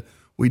said,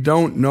 we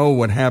don't know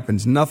what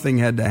happens. Nothing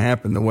had to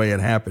happen the way it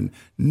happened.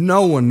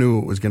 No one knew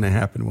it was going to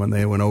happen when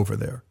they went over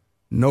there.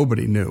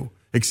 Nobody knew.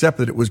 except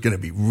that it was going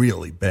to be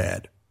really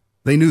bad.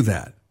 They knew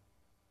that.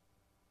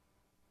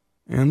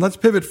 And let's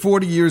pivot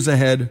 40 years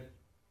ahead.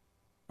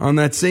 On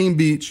that same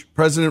beach,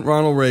 President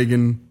Ronald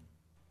Reagan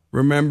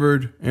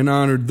remembered and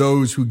honored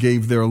those who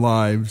gave their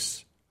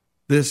lives.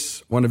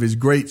 This, one of his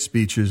great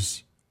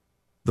speeches,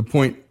 the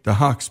Pointe du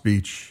Hoc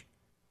speech.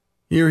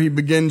 Here he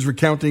begins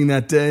recounting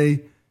that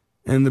day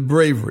and the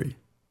bravery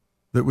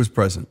that was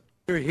present.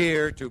 We're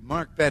here to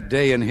mark that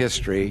day in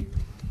history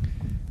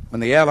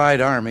when the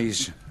Allied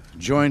armies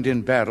joined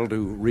in battle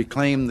to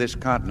reclaim this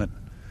continent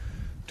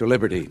to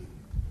liberty.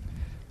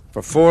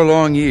 For 4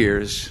 long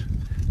years,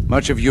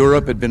 much of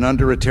Europe had been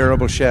under a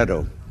terrible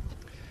shadow.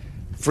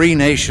 Free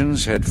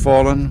nations had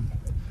fallen.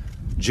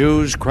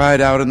 Jews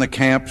cried out in the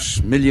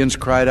camps. Millions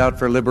cried out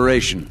for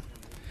liberation.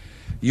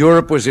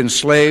 Europe was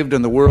enslaved,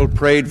 and the world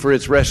prayed for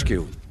its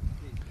rescue.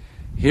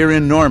 Here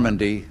in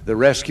Normandy, the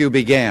rescue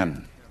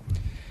began.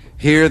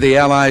 Here the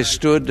Allies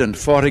stood and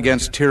fought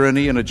against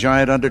tyranny in a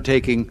giant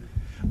undertaking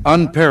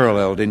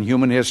unparalleled in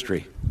human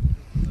history.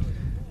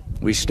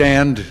 We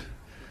stand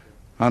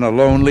on a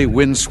lonely,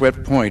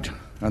 windswept point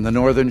on the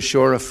northern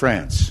shore of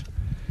France.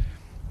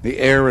 The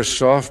air is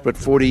soft, but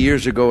 40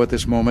 years ago at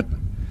this moment,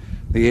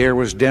 the air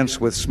was dense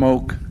with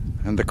smoke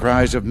and the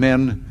cries of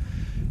men,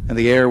 and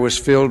the air was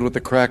filled with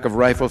the crack of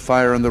rifle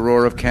fire and the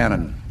roar of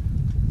cannon.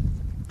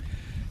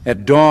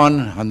 At dawn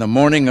on the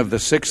morning of the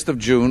 6th of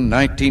June,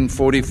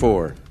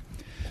 1944,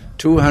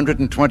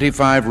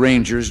 225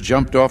 Rangers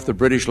jumped off the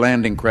British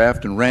landing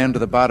craft and ran to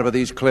the bottom of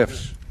these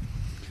cliffs.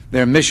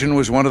 Their mission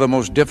was one of the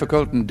most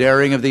difficult and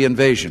daring of the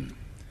invasion: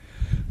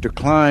 to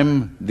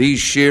climb these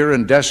sheer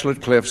and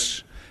desolate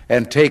cliffs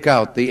and take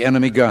out the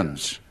enemy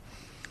guns.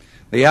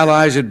 The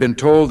Allies had been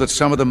told that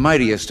some of the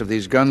mightiest of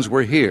these guns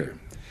were here,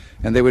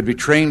 and they would be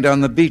trained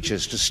on the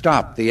beaches to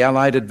stop the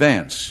Allied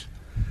advance.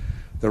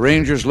 The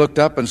Rangers looked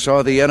up and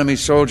saw the enemy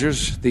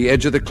soldiers at the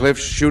edge of the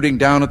cliffs shooting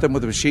down at them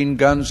with machine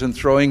guns and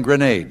throwing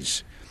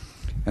grenades,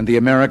 and the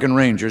American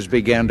Rangers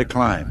began to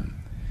climb.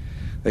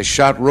 They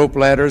shot rope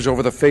ladders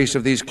over the face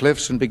of these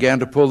cliffs and began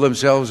to pull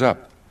themselves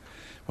up.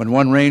 When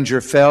one Ranger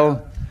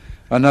fell,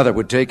 another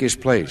would take his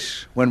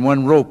place. When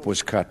one rope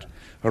was cut,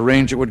 a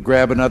Ranger would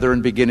grab another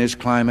and begin his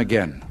climb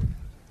again.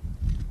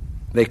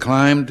 They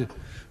climbed,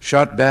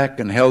 shot back,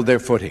 and held their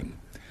footing.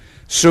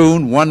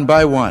 Soon, one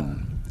by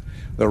one,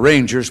 the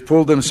Rangers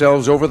pulled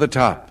themselves over the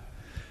top,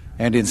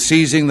 and in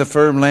seizing the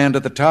firm land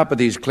at the top of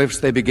these cliffs,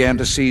 they began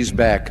to seize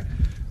back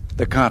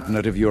the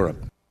continent of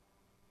Europe.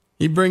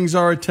 He brings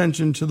our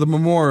attention to the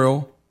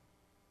memorial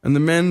and the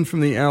men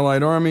from the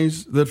Allied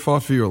armies that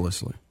fought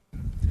fearlessly.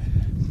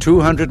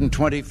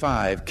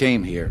 225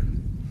 came here.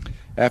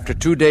 After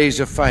 2 days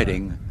of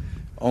fighting,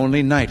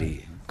 only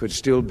 90 could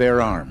still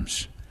bear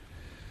arms.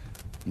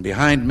 And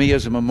behind me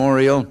is a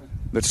memorial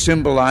that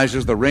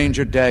symbolizes the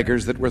Ranger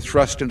daggers that were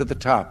thrust into the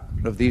top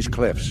of these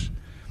cliffs.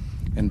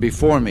 And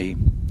before me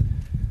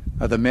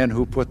are the men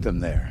who put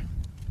them there.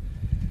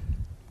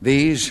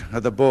 These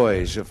are the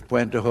boys of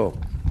Pointe du Hoc.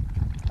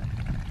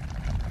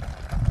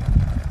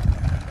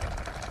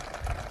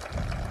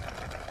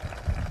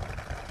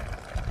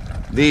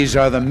 These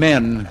are the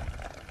men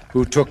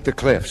who took the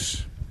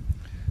cliffs.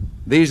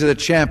 These are the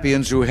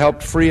champions who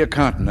helped free a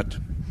continent.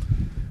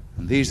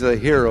 And these are the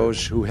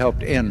heroes who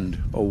helped end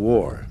a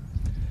war.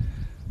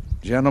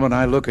 Gentlemen,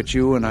 I look at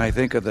you and I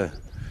think of the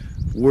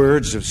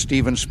words of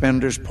Stephen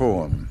Spender's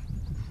poem.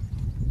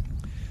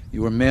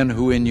 You were men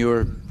who in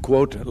your,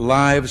 quote,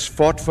 lives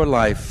fought for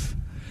life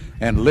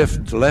and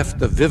left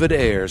the vivid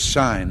air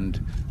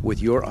signed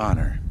with your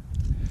honor.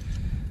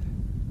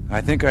 I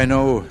think I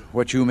know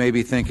what you may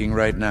be thinking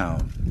right now.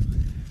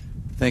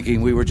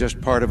 Thinking we were just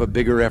part of a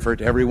bigger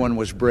effort. Everyone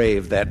was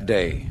brave that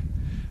day.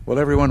 Well,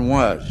 everyone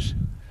was.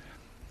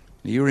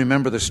 You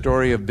remember the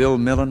story of Bill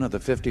Millen of the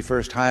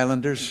 51st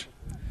Highlanders?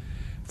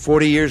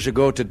 40 years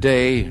ago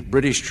today,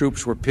 British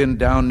troops were pinned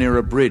down near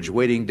a bridge,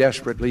 waiting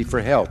desperately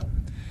for help.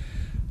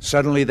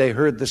 Suddenly they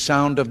heard the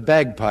sound of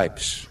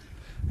bagpipes,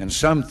 and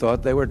some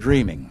thought they were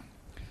dreaming.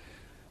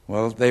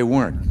 Well, they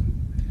weren't.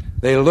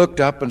 They looked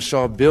up and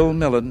saw Bill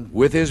Millen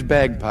with his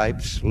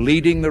bagpipes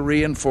leading the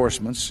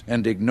reinforcements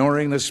and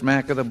ignoring the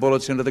smack of the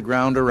bullets into the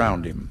ground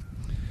around him.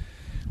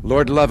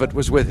 Lord Lovat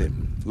was with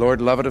him, Lord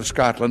Lovat of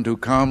Scotland, who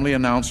calmly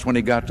announced when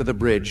he got to the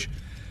bridge,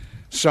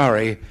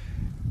 "Sorry,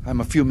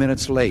 I'm a few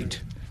minutes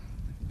late,"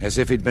 as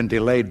if he'd been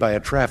delayed by a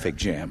traffic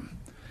jam,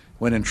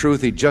 when in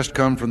truth he'd just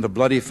come from the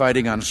bloody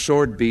fighting on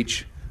Sword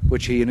Beach,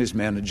 which he and his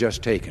men had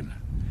just taken.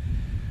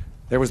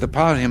 There was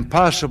the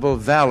impossible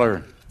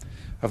valor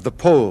of the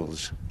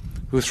Poles,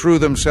 who threw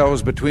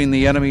themselves between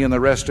the enemy and the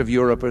rest of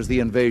Europe as the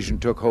invasion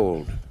took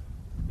hold,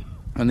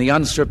 and the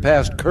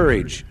unsurpassed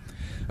courage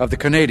of the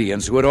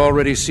Canadians, who had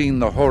already seen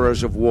the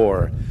horrors of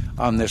war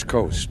on this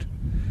coast.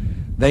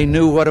 They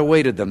knew what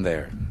awaited them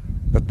there,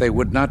 but they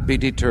would not be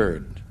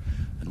deterred.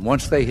 And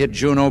once they hit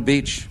Juno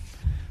Beach,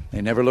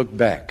 they never looked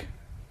back.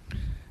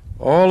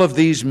 All of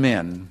these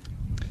men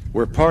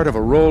were part of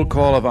a roll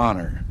call of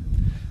honor,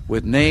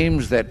 with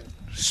names that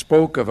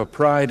spoke of a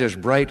pride as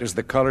bright as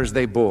the colors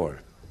they bore.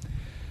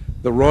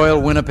 The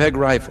Royal Winnipeg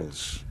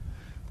Rifles,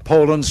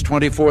 Poland's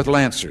 24th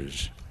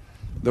Lancers,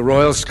 the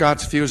Royal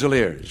Scots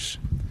Fusiliers,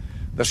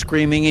 the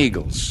Screaming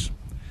Eagles,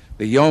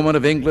 the Yeomen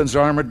of England's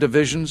armored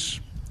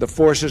divisions, the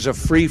forces of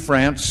Free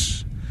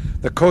France,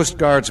 the Coast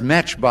Guard's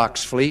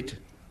Matchbox Fleet,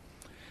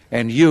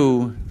 and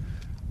you,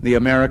 the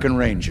American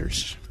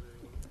Rangers.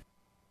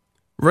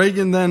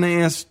 Reagan then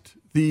asked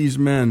these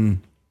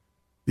men,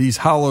 these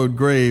hallowed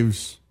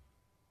graves,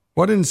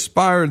 what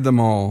inspired them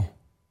all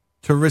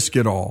to risk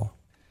it all?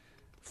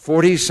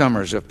 40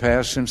 summers have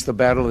passed since the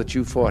battle that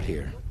you fought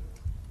here.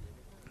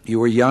 You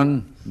were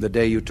young the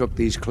day you took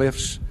these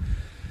cliffs.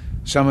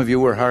 Some of you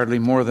were hardly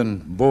more than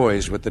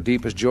boys with the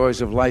deepest joys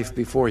of life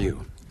before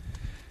you.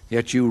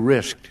 Yet you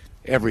risked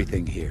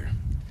everything here.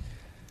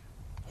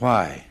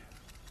 Why?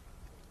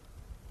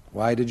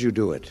 Why did you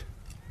do it?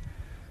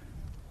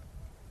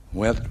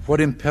 Well,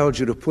 what impelled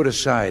you to put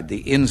aside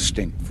the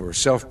instinct for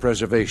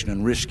self-preservation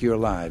and risk your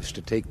lives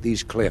to take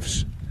these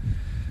cliffs?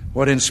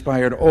 What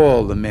inspired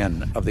all the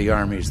men of the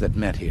armies that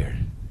met here?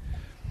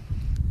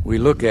 We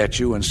look at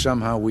you and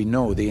somehow we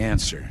know the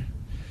answer.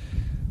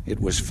 It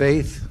was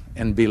faith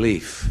and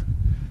belief.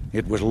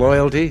 It was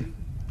loyalty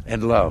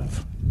and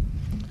love.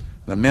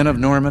 The men of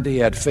Normandy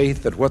had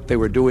faith that what they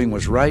were doing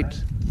was right,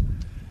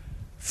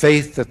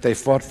 faith that they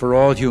fought for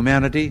all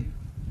humanity,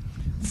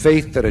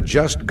 faith that a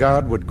just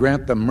God would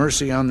grant them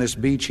mercy on this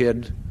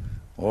beachhead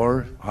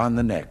or on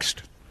the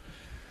next.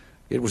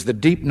 It was the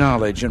deep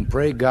knowledge, and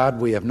pray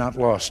God we have not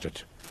lost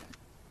it,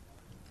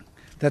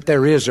 that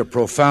there is a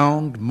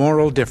profound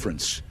moral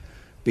difference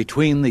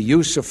between the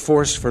use of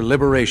force for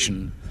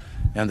liberation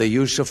and the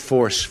use of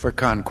force for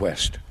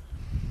conquest.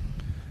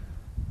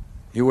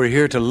 You were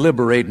here to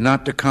liberate,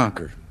 not to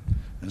conquer,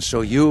 and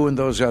so you and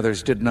those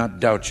others did not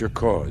doubt your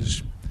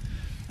cause,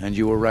 and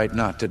you were right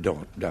not to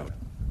doubt.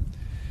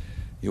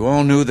 You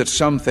all knew that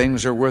some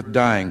things are worth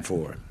dying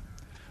for.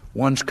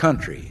 One's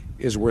country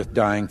is worth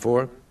dying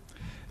for,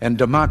 and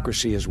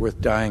democracy is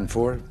worth dying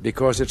for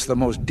because it's the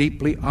most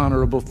deeply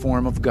honorable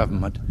form of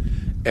government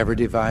ever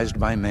devised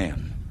by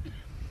man.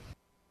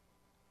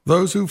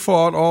 Those who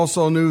fought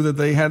also knew that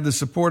they had the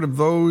support of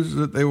those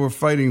that they were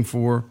fighting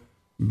for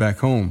back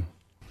home.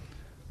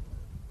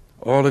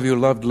 All of you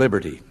loved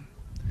liberty.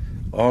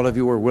 All of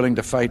you were willing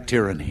to fight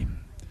tyranny.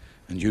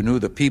 And you knew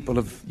the people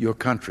of your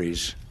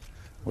countries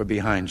were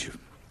behind you.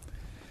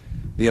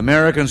 The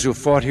Americans who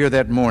fought here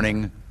that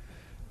morning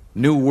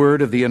knew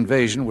word of the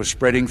invasion was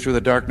spreading through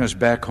the darkness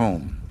back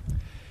home.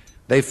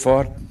 They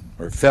fought,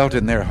 or felt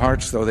in their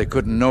hearts, though they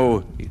couldn't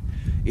know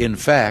in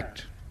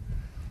fact,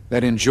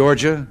 that in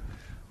Georgia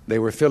they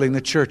were filling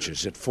the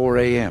churches at 4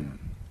 a.m.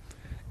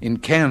 In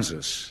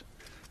Kansas,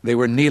 they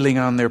were kneeling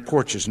on their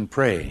porches and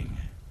praying.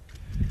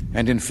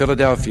 And in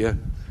Philadelphia,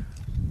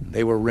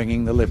 they were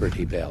ringing the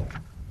Liberty Bell.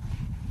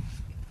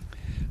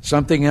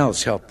 Something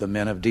else helped the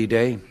men of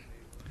D-Day.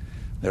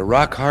 Their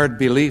rock-hard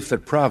belief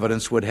that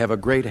Providence would have a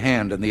great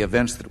hand in the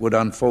events that would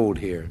unfold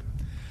here,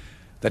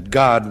 that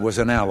God was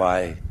an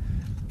ally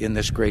in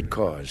this great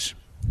cause.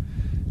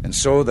 And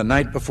so, the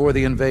night before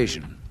the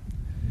invasion,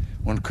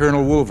 when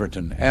Colonel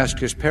Wolverton asked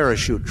his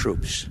parachute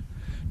troops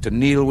to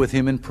kneel with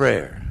him in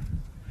prayer,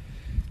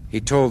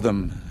 he told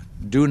them,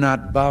 "Do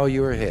not bow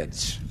your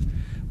heads,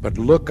 but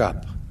look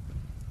up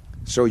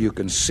so you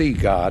can see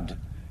God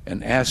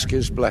and ask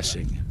His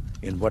blessing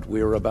in what we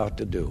are about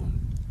to do."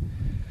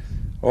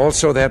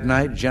 Also that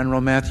night, General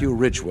Matthew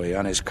Ridgway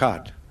on his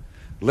cot,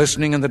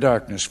 listening in the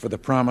darkness for the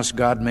promise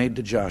God made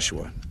to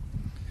Joshua,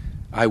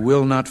 "I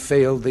will not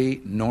fail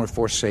thee nor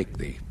forsake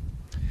thee."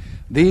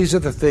 These are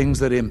the things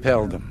that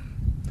impelled them.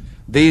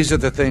 These are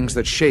the things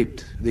that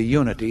shaped the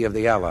unity of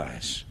the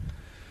Allies.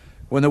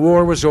 When the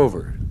war was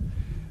over,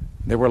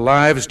 there were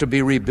lives to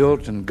be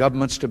rebuilt and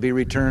governments to be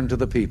returned to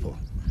the people.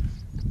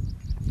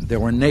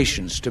 There were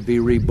nations to be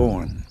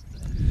reborn.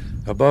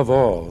 Above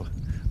all,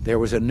 there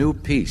was a new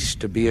peace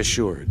to be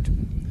assured.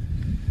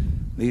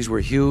 These were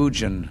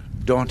huge and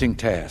daunting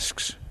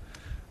tasks,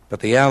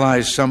 but the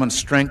Allies summoned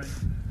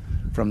strength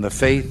from the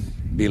faith,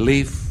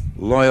 belief,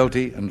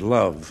 loyalty, and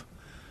love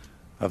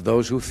of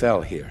those who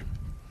fell here.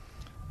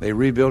 They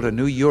rebuilt a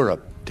new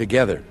Europe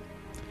together.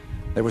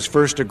 There was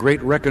first a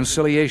great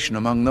reconciliation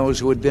among those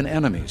who had been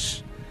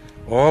enemies,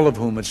 all of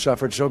whom had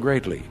suffered so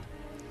greatly.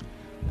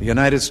 The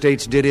United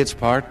States did its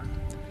part,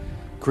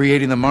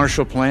 creating the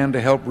Marshall Plan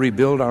to help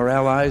rebuild our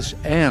allies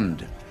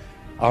and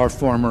our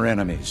former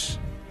enemies.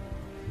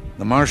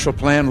 The Marshall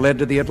Plan led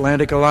to the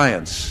Atlantic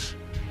Alliance,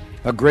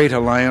 a great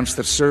alliance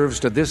that serves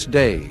to this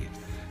day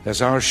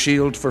as our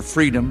shield for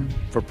freedom,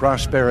 for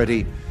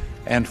prosperity,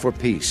 and for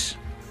peace.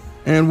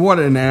 And what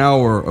an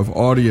hour of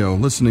audio,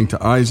 listening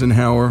to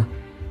Eisenhower,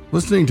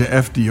 listening to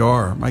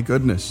FDR. My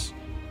goodness.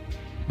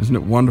 Isn't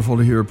it wonderful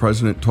to hear a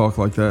president talk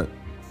like that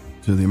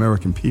to the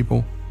American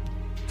people?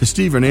 To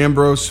Stephen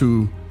Ambrose,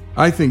 who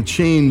I think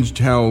changed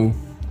how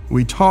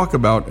we talk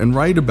about and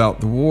write about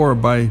the war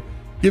by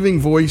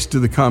giving voice to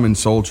the common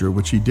soldier,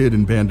 which he did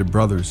in Band of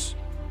Brothers.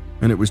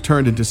 And it was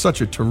turned into such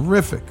a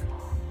terrific,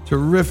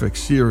 terrific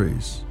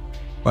series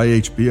by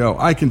HBO.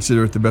 I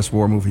consider it the best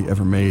war movie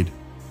ever made.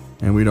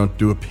 And we don't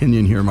do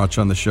opinion here much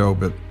on the show,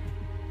 but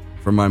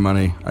for my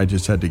money. I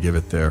just had to give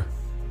it there.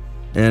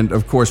 And,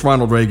 of course,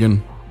 Ronald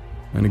Reagan.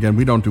 And again,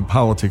 we don't do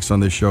politics on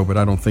this show, but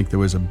I don't think there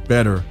was a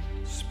better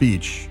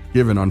speech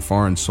given on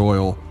foreign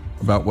soil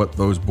about what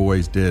those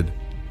boys did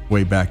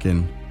way back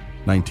in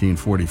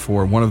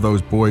 1944. One of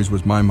those boys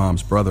was my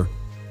mom's brother,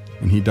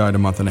 and he died a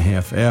month and a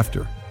half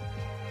after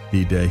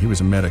D-Day. He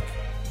was a medic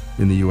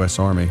in the U.S.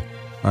 Army.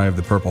 I have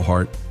the Purple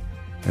Heart,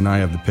 and I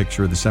have the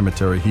picture of the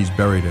cemetery he's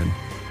buried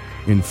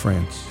in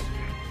France.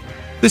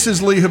 This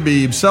is Lee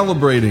Habib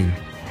celebrating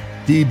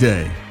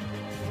D-Day.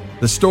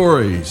 The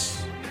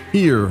stories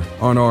here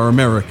on Our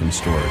American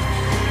Stories.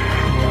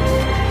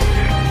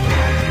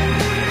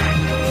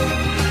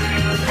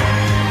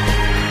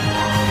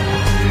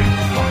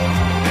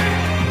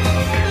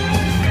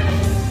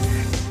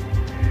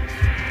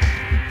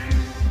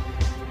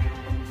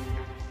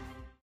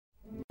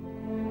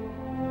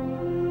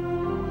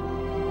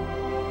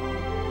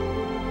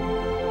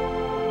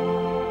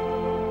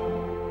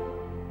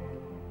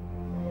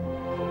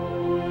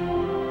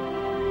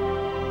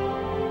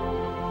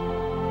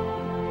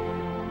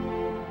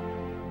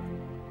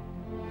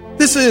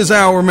 This is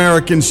Our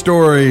American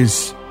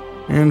Stories,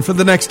 and for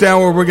the next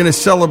hour we're going to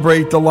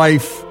celebrate the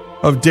life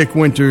of Dick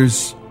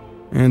Winters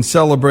and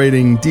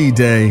celebrating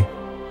D-Day.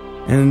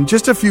 And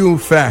just a few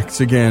facts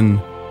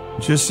again,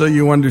 just so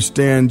you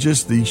understand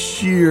just the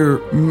sheer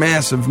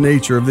massive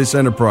nature of this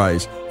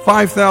enterprise.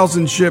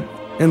 5,000 ship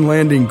and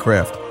landing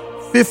craft,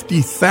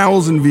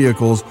 50,000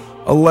 vehicles,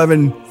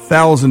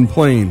 11,000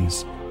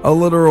 planes, a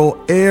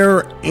literal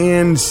air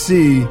and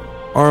sea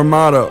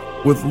armada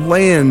with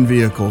land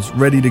vehicles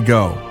ready to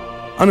go.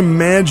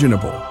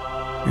 Unimaginable.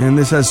 And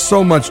this has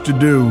so much to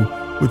do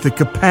with the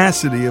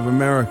capacity of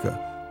America,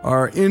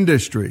 our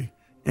industry,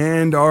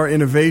 and our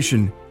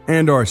innovation,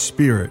 and our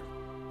spirit.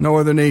 No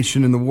other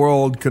nation in the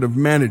world could have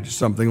managed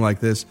something like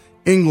this.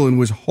 England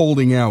was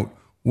holding out,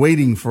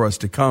 waiting for us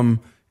to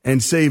come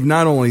and save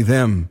not only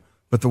them,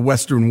 but the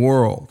Western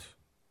world.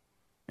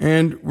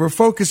 And we're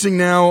focusing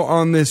now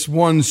on this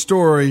one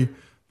story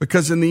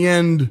because in the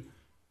end,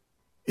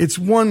 it's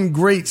one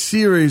great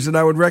series that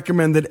I would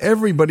recommend that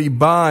everybody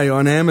buy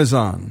on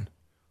Amazon.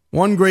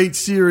 One great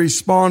series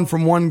spawned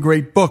from one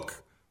great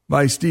book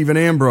by Stephen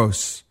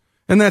Ambrose.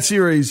 And that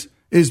series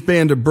is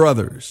Band of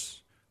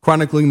Brothers,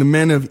 chronicling the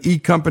men of E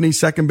Company,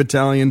 2nd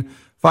Battalion,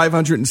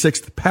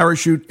 506th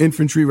Parachute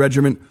Infantry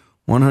Regiment,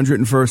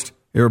 101st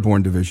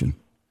Airborne Division.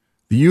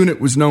 The unit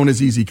was known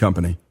as Easy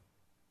Company,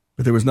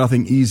 but there was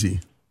nothing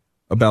easy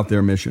about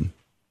their mission.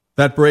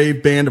 That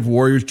brave band of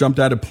warriors jumped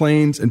out of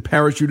planes and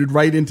parachuted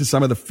right into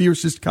some of the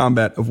fiercest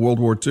combat of World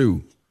War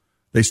II.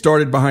 They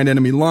started behind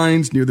enemy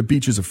lines near the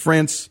beaches of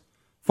France,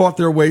 fought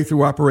their way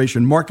through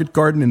Operation Market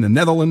Garden in the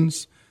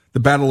Netherlands, the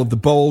Battle of the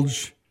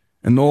Bulge,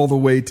 and all the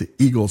way to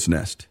Eagle's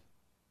Nest,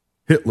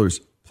 Hitler's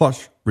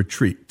plush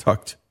retreat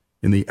tucked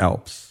in the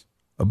Alps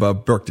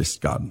above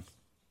Berchtesgaden.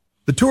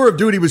 The tour of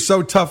duty was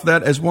so tough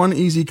that, as one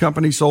Easy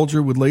Company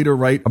soldier would later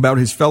write about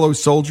his fellow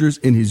soldiers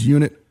in his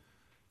unit,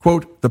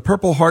 quote, "The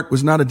Purple Heart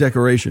was not a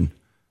decoration,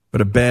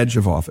 but a badge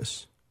of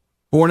office."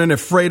 Born in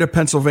Ephrata,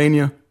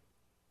 Pennsylvania,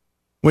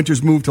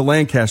 Winters moved to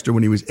Lancaster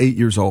when he was 8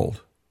 years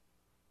old.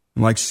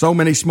 And like so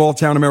many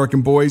small-town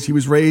American boys, he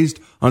was raised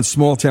on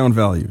small-town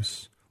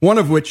values, one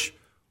of which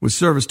was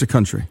service to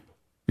country.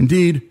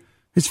 Indeed,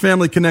 his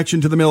family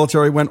connection to the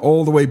military went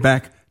all the way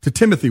back to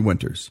Timothy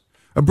Winters,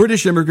 a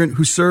British immigrant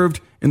who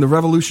served in the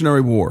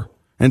Revolutionary War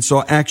and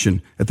saw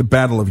action at the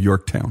Battle of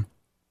Yorktown.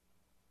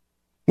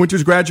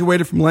 Winters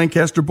graduated from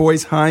Lancaster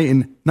Boys High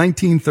in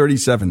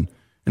 1937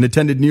 and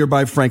attended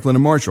nearby Franklin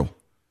and Marshall,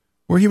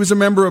 where he was a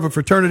member of a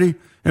fraternity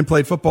and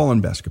played football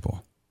and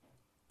basketball.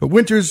 But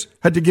Winters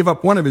had to give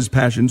up one of his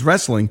passions,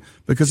 wrestling,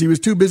 because he was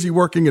too busy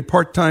working at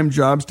part-time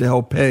jobs to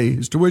help pay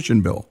his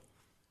tuition bill.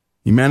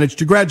 He managed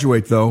to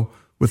graduate, though,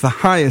 with the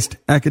highest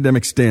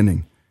academic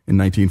standing in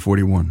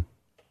 1941.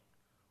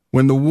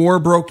 When the war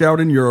broke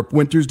out in Europe,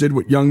 Winters did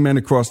what young men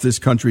across this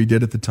country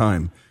did at the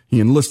time. He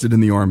enlisted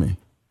in the Army.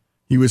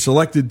 He was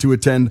selected to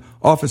attend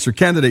officer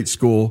candidate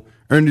school,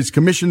 earned his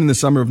commission in the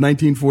summer of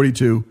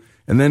 1942,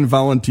 and then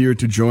volunteered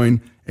to join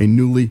a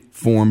newly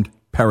formed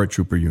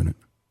paratrooper unit.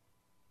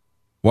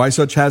 Why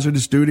such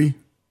hazardous duty?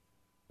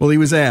 Well, he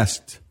was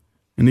asked,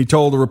 and he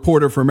told a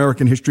reporter for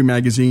American History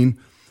magazine,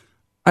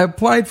 "I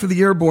applied for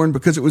the Airborne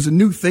because it was a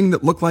new thing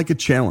that looked like a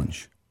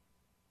challenge.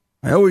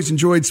 I always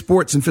enjoyed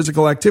sports and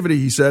physical activity,"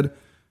 he said,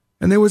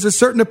 "and there was a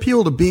certain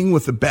appeal to being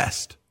with the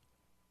best."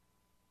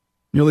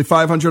 Nearly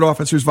 500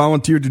 officers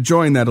volunteered to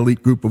join that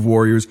elite group of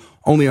warriors.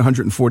 Only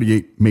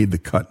 148 made the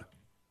cut.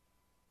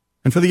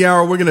 And for the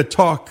hour, we're going to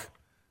talk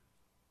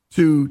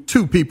to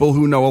two people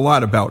who know a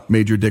lot about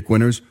Major Dick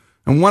Winters.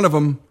 And one of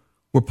them,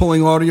 we're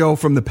pulling audio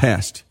from the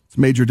past. It's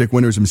Major Dick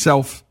Winters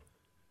himself.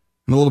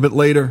 And a little bit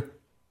later,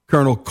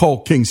 Colonel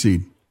Cole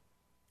Kingseed.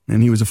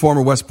 And he was a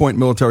former West Point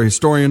military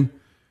historian,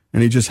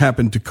 and he just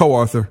happened to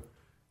co-author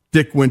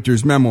Dick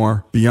Winters'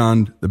 memoir,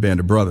 Beyond the Band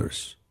of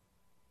Brothers.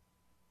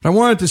 I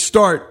wanted to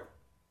start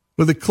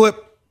with a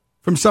clip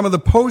from some of the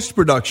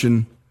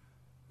post-production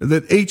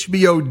that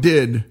HBO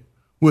did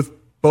with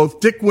both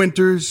Dick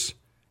Winters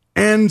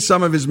and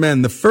some of his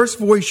men. The first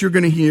voice you're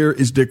going to hear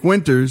is Dick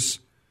Winters.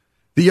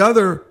 The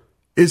other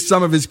is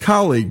some of his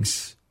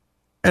colleagues.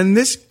 And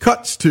this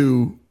cuts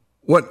to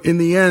what, in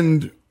the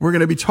end, we're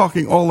going to be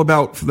talking all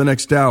about for the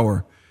next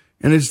hour.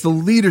 And it's the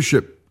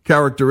leadership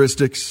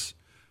characteristics,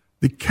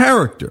 the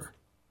character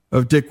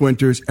of Dick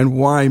Winters, and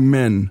why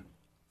men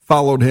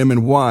followed him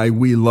and why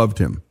we loved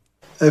him.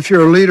 If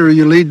you're a leader,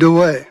 you lead the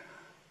way.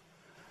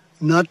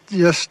 Not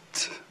just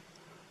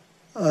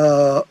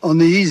on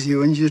the easy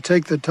ones, you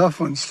take the tough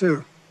ones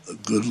too. A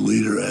good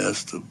leader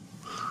has to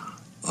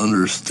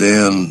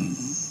understand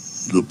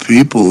the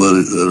people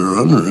that are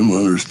under him,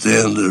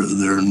 understand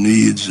their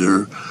needs,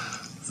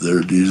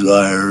 their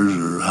desires,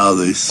 or how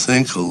they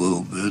think a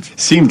little bit.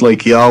 Seemed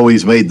like he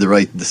always made the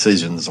right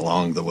decisions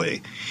along the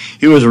way.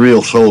 He was a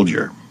real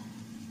soldier.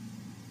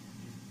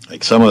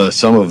 Like some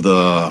of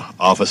the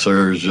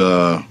officers,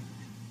 I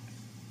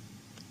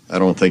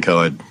don't think I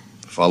would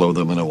follow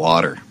them in the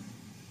water.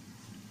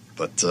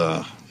 But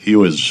he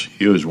was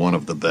one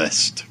of the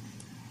best.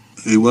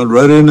 He went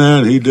right in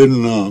there, and he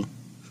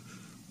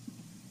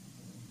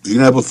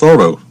never thought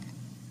of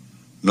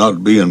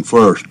not being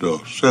first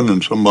or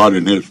sending somebody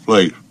in his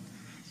place.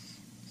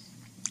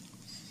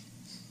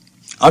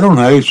 I don't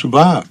know how he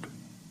survived,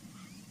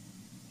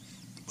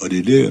 but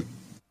he did.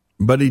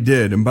 But he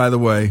did. And by the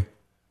way,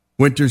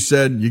 Winters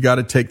said you got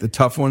to take the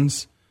tough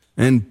ones.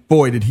 And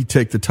boy, did he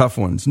take the tough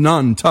ones.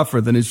 None tougher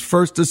than his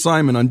first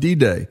assignment on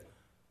D-Day,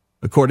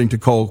 according to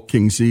Cole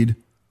Kingseed.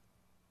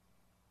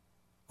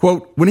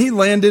 Quote, when he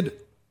landed,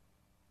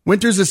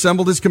 Winters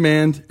assembled his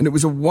command, and it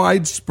was a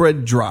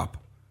widespread drop.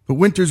 But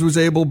Winters was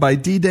able by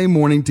D-Day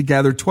morning to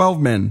gather 12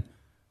 men,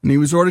 and he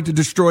was ordered to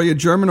destroy a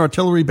German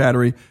artillery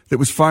battery that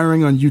was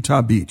firing on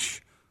Utah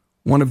Beach,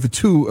 one of the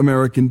 2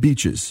 American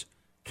beaches,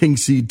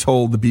 Kingseed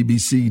told the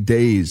BBC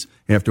days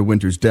after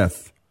Winters'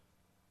 death.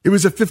 It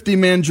was a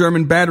 50-man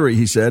German battery,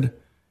 he said,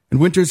 and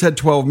Winters had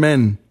 12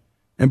 men.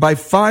 And by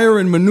fire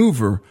and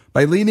maneuver,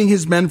 by leading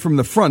his men from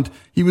the front,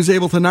 he was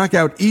able to knock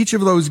out each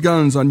of those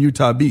guns on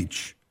Utah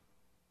Beach.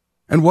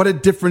 And what a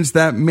difference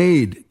that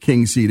made,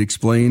 Kingseed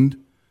explained.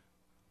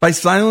 By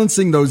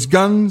silencing those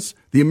guns,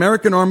 the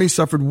American Army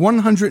suffered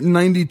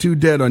 192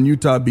 dead on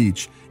Utah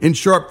Beach, in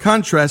sharp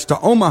contrast to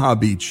Omaha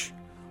Beach,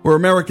 where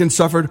Americans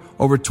suffered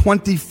over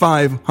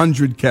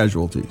 2,500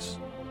 casualties.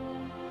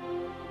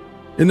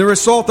 In their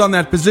assault on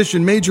that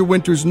position, Major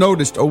Winters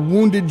noticed a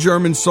wounded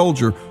German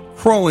soldier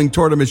crawling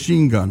toward a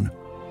machine gun.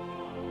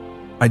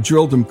 I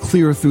drilled him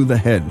clear through the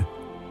head,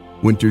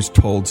 Winters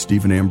told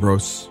Stephen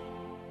Ambrose.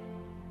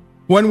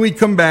 When we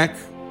come back,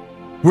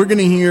 we're going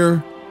to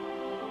hear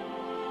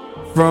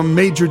from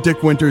Major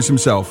Dick Winters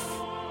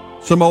himself,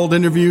 some old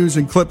interviews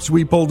and clips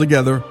we pulled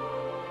together,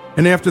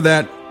 and after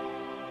that,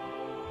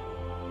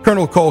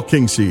 Colonel Cole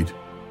Kingseed,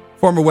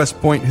 former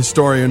West Point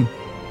historian,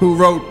 who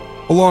wrote,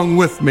 along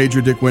with Major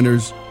Dick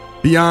Winters,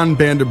 Beyond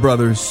Band of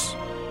Brothers,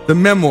 the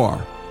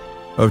memoir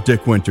of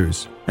Dick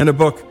Winters, and a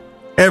book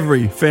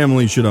every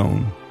family should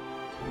own.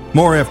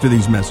 More after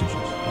these messages.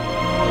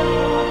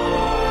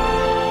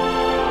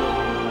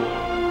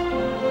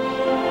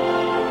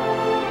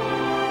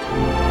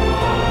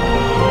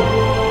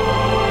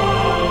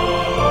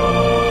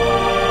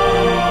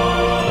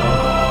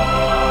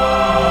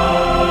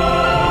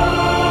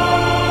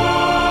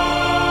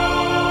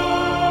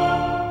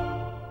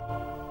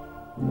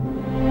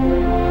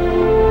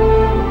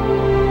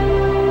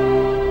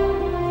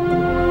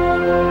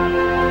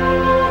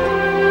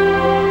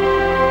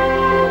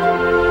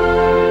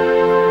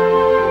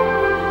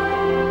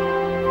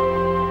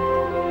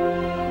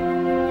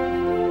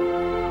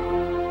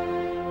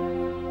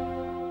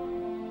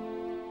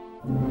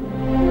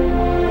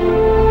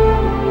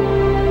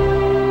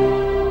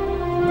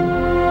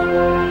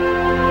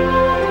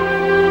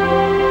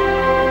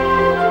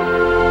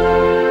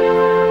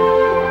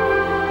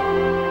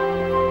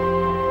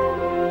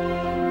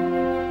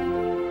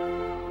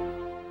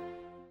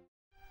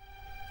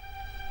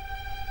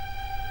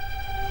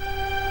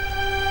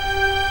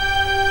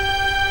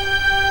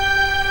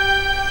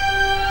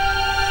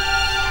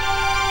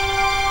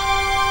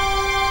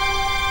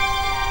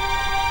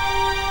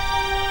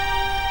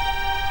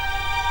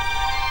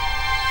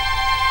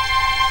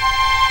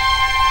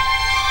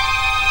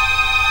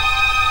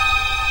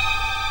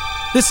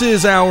 This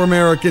is Our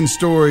American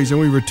Stories, and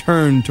we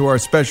return to our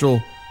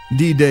special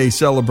D-Day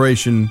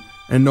celebration,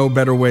 and no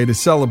better way to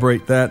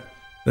celebrate that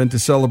than to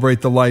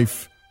celebrate the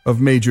life of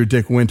Major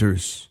Dick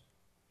Winters.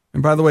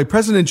 And by the way,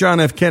 President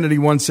John F. Kennedy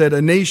once said,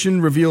 a nation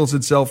reveals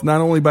itself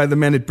not only by the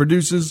men it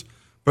produces,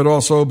 but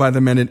also by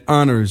the men it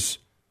honors,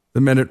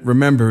 the men it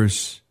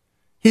remembers.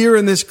 Here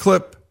in this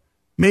clip,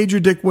 Major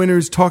Dick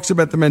Winters talks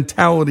about the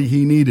mentality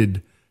he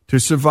needed to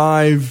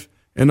survive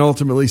and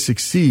ultimately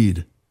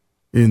succeed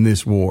in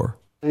this war.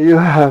 You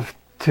have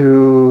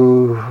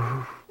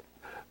to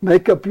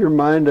make up your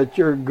mind that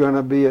you're going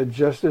to be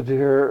adjusted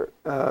here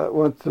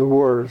once the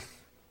war's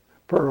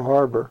Pearl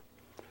Harbor.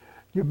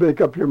 You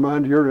make up your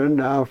mind you're in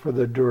now for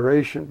the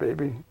duration,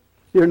 baby.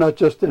 You're not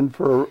just in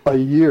for a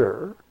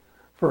year,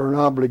 for an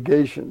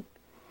obligation.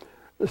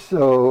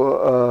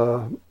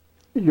 So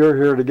you're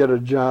here to get a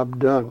job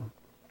done.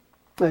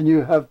 And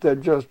you have to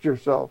adjust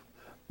yourself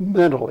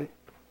mentally.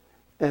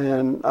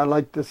 And I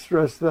like to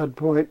stress that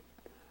point,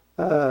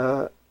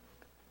 whether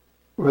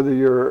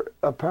you're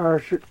a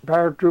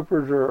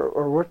paratroopers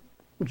or what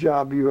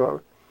job you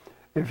are.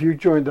 If you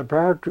join the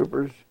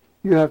paratroopers,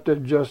 you have to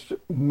adjust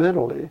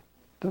mentally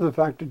to the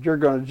fact that you're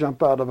going to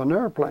jump out of an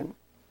airplane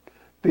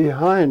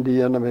behind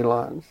the enemy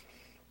lines.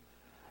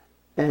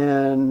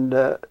 And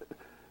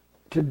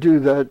to do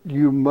that,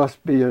 you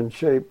must be in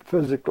shape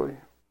physically.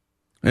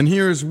 And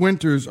here's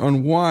Winters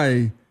on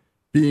why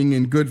being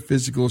in good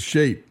physical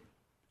shape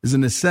is a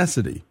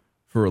necessity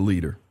for a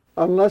leader.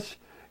 Unless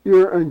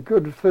you're in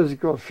good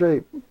physical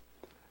shape,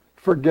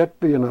 forget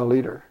being a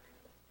leader.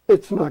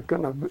 It's not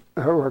going to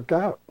work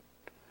out.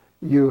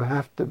 You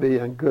have to be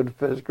in good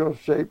physical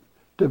shape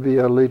to be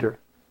a leader.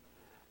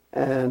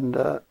 And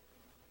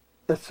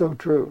it's so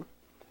true.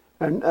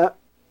 And that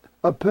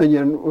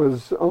opinion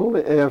was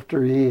only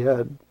after he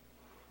had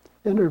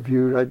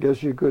interviewed, I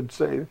guess you could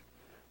say,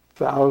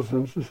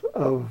 thousands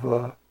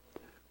of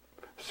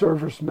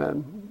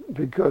servicemen,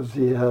 because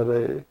he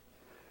had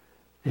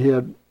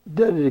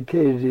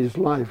dedicated his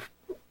life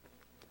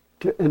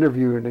to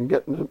interviewing and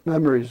getting the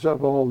memories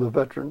of all the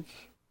veterans.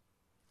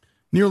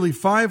 Nearly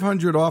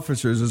 500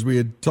 officers, as we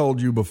had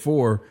told you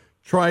before,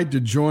 tried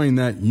to join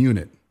that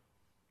unit.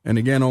 And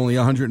again, only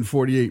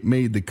 148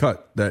 made the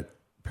cut, that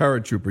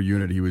paratrooper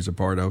unit he was a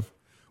part of.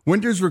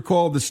 Winters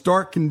recalled the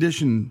stark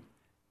condition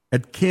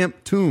at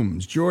Camp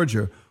Toombs,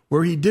 Georgia,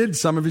 where he did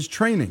some of his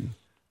training.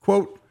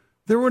 Quote,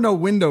 "There were no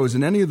windows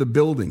in any of the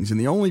buildings, and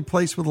the only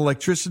place with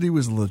electricity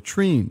was the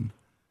latrine,"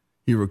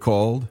 he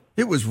recalled.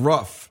 "It was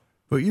rough,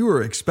 but you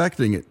were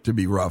expecting it to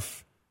be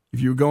rough if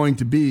you were going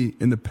to be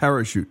in the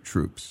parachute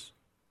troops."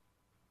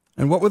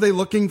 And what were they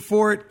looking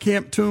for at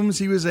Camp Toombs,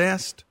 he was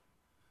asked?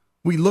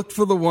 "We looked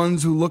for the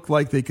ones who looked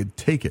like they could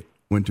take it,"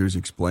 Winters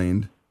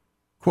explained.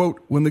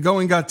 Quote, "When the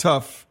going got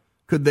tough,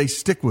 could they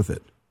stick with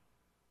it?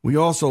 We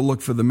also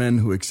looked for the men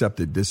who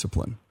accepted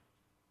discipline."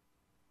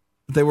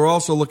 But they were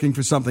also looking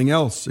for something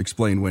else,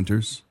 explained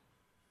Winters.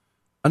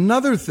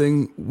 "Another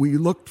thing we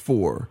looked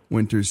for,"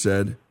 Winters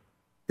said,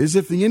 "is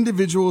if the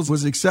individual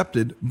was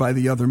accepted by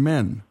the other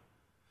men.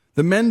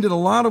 The men did a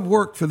lot of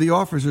work for the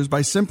officers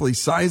by simply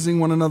sizing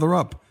one another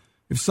up.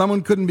 If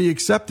someone couldn't be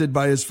accepted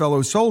by his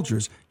fellow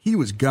soldiers, he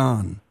was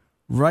gone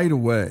right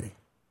away.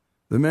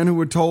 The men who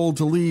were told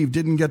to leave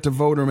didn't get to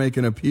vote or make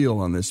an appeal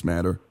on this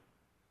matter.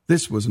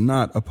 This was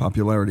not a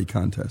popularity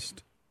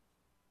contest."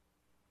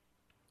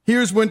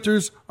 Here's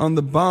Winters on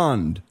the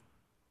bond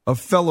of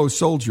fellow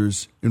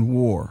soldiers in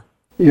war.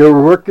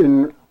 You're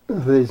working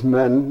with these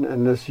men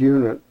in this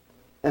unit,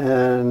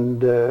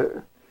 and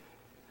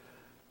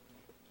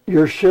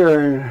you're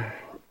sharing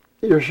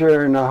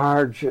the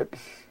hardships,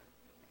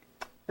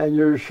 and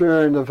you're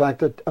sharing the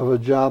fact of a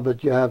job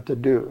that you have to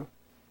do.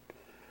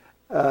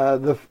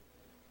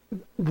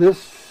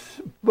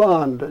 This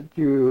bond that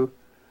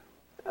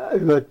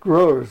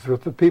grows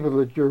with the people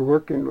that you're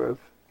working with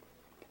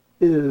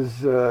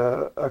is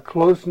a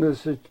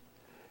closeness that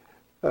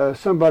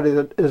somebody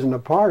that isn't a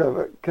part of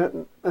it,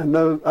 and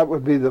that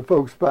would be the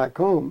folks back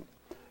home,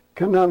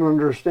 cannot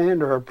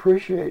understand or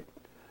appreciate.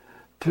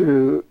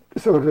 To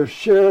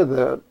share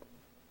that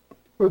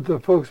with the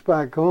folks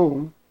back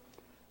home,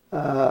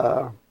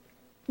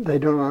 they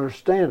don't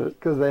understand it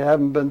because they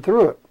haven't been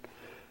through it.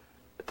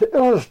 To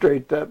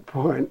illustrate that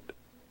point,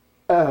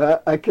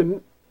 I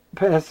can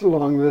pass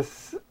along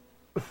this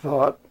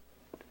thought.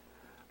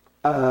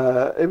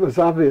 It was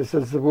obvious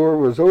as the war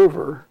was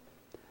over,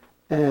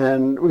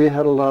 and we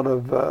had a lot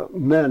of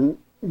men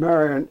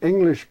marrying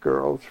English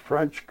girls,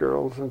 French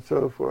girls, and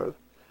so forth.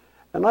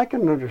 And I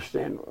can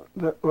understand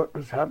what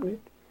was happening.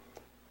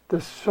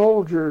 The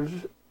soldiers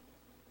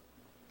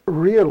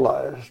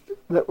realized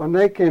that when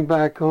they came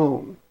back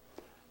home,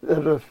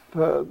 that if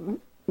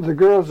the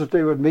girls that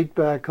they would meet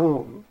back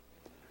home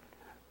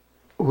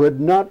would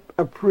not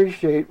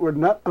appreciate, would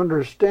not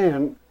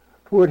understand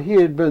what he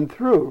had been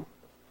through.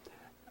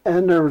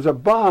 And there was a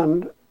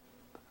bond,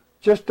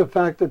 just the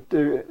fact that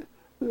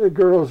the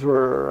girls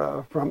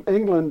were from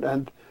England,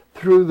 and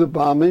through the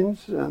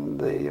bombings and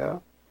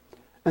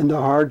the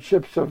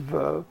hardships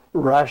of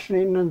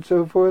rationing and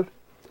so forth,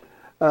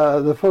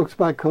 the folks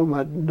back home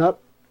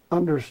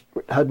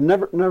had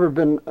never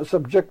been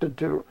subjected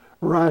to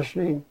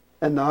rationing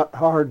and the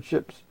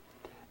hardships,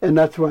 and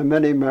that's why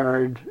many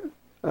married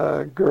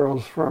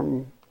girls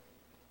from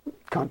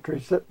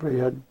countries that we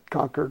had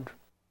conquered.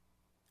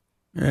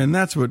 And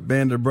that's what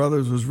Band of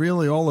Brothers was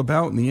really all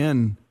about in the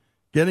end,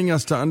 getting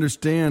us to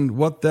understand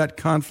what that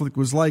conflict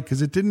was like,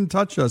 because it didn't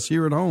touch us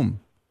here at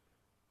home.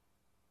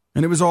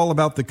 And it was all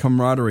about the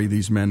camaraderie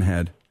these men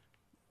had.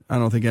 I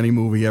don't think any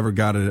movie ever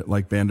got at it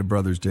like Band of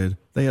Brothers did.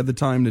 They had the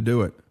time to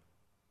do it.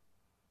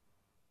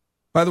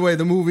 By the way,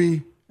 the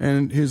movie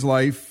and his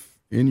life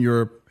in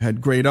Europe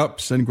had great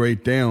ups and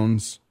great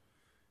downs.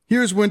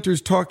 Here's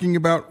Winters talking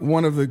about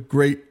one of the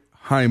great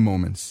high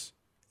moments.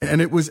 And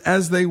it was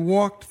as they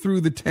walked through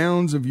the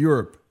towns of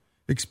Europe,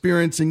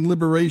 experiencing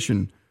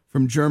liberation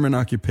from German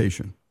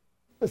occupation.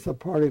 It's a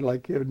party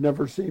like you've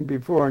never seen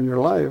before in your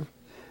life.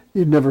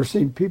 You've never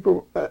seen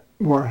people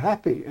more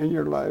happy in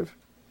your life,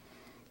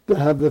 to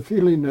have the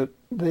feeling that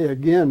they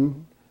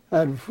again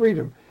had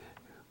freedom,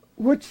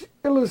 which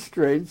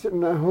illustrates,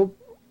 and I hope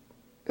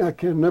I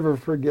can never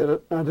forget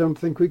it, I don't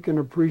think we can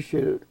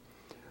appreciate it.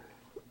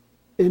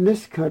 In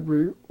this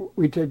country,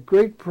 we take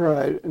great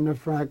pride in the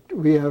fact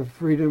we have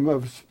freedom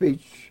of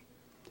speech,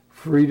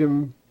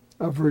 freedom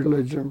of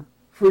religion,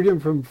 freedom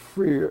from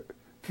fear,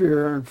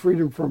 and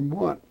freedom from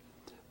want.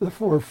 The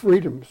 4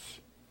 freedoms.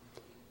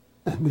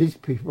 And these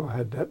people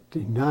had that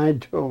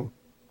denied to them.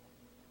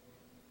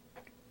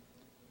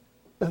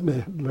 And they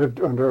had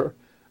lived under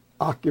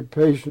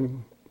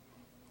occupation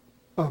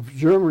of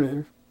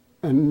Germany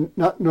and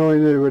not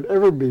knowing they would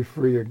ever be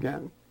free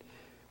again.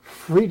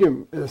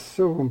 Freedom is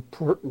so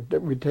important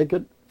that we take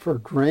it for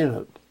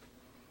granted,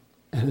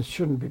 and it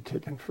shouldn't be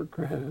taken for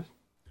granted.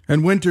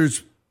 And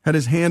Winters had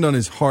his hand on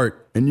his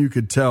heart, and you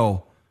could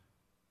tell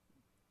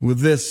with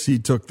this he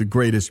took the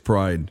greatest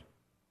pride.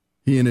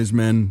 He and his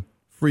men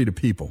freed a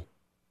people.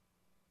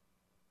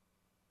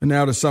 And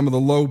now to some of the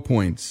low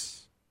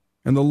points.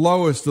 And the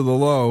lowest of the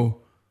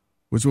low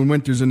was when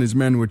Winters and his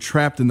men were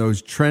trapped in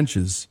those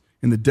trenches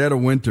in the dead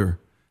of winter,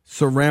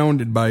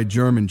 surrounded by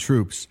German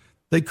troops.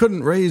 They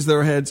couldn't raise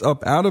their heads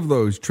up out of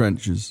those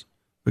trenches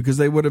because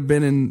they would have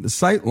been in the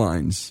sight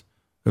lines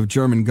of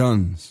German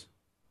guns.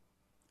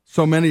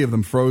 So many of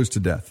them froze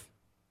to death.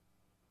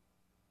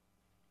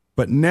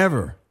 But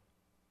never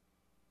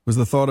was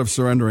the thought of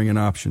surrendering an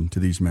option to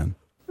these men.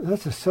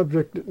 That's a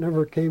subject that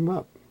never came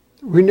up.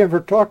 We never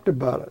talked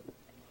about it.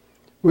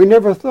 We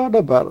never thought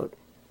about it.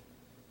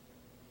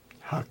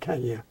 How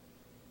can you?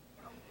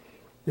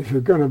 If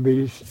you're going to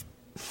be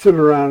sit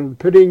around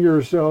pitying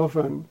yourself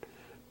and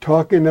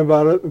talking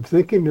about it and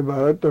thinking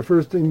about it, the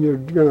first thing you're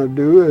going to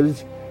do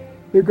is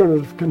you're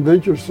going to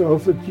convince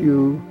yourself that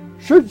you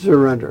should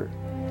surrender.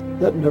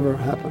 That never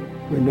happened.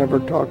 We never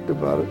talked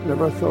about it,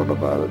 never thought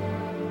about it.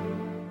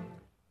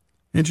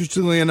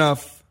 Interestingly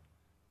enough,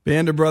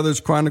 Band of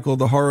Brothers chronicled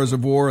the horrors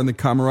of war and the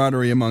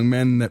camaraderie among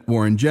men that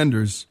war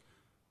engenders,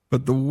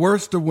 but the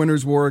worst of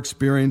Winters' war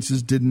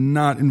experiences did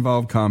not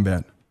involve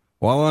combat.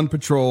 While on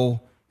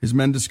patrol, his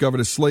men discovered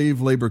a slave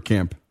labor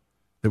camp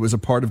that was a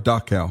part of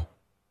Dachau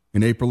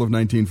in April of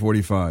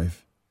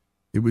 1945.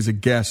 It was a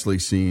ghastly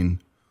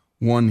scene,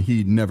 one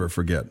he'd never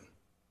forget.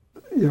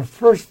 Your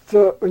first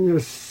thought when you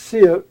see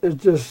it, it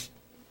just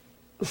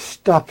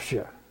stops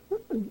you.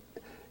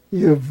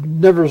 You've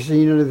never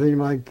seen anything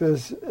like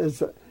this.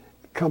 It's a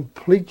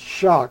complete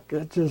shock.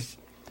 It just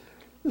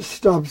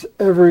stops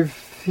every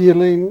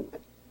feeling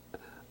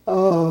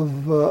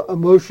of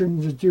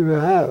emotions that you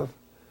have.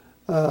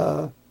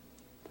 The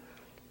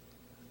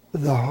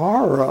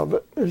horror of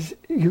it is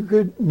you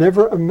could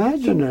never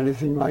imagine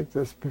anything like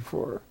this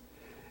before.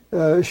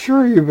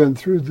 Sure, you've been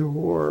through the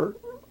war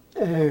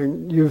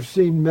and you've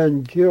seen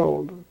men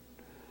killed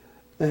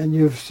and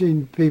you've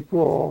seen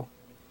people,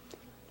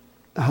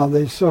 how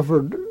they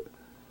suffered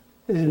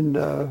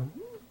in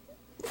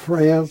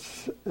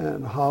France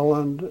and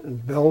Holland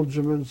and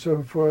Belgium and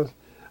so forth,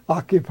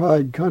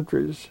 occupied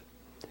countries.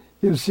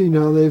 You've seen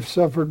how they've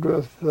suffered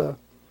with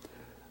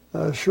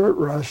short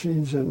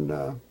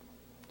rationings,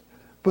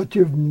 but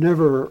you've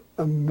never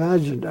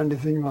imagined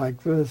anything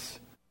like this.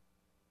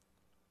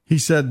 He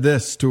said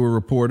this to a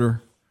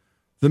reporter: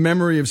 "The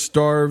memory of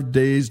starved,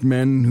 dazed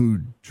men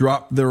who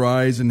dropped their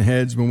eyes and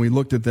heads when we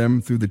looked at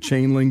them through the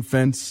chain-link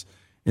fence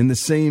in the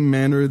same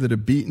manner that a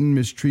beaten,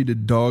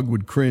 mistreated dog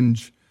would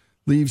cringe,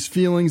 leaves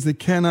feelings that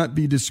cannot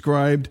be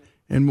described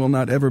and will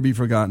not ever be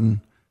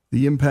forgotten.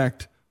 The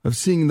impact of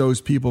seeing those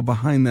people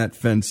behind that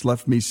fence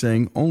left me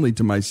saying only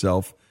to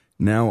myself,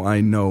 now I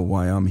know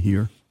why I'm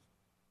here."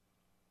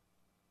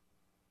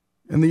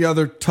 And the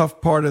other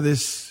tough part of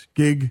this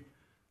gig,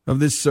 of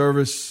this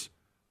service,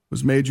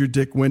 was Major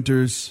Dick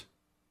Winters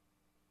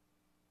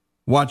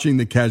watching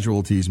the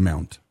casualties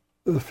mount.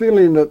 The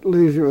feeling that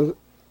leaves you is,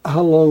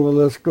 how long will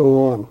this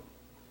go on?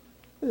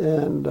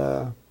 And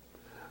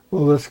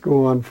will this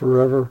go on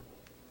forever?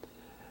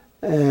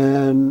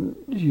 And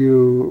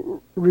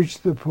you reach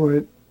the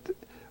point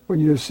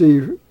when you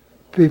see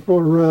people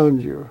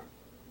around you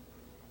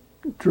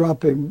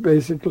dropping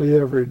basically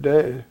every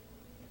day.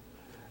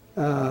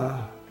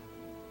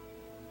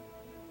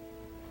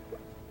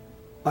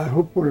 I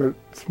hope when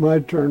it's my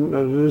turn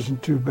that it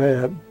isn't too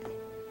bad.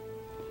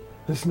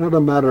 It's not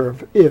a matter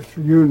of if.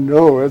 You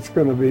know it's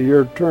going to be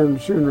your turn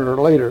sooner or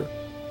later.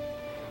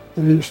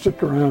 And you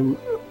stick around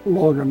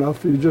long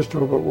enough, you just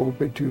hope it won't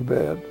be too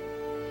bad.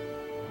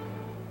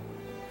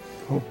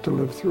 Hope to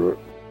live through it.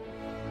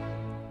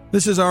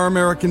 This is Our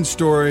American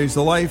Stories,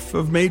 the life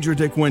of Major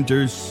Dick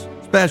Winters,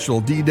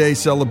 special D-Day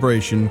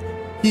celebration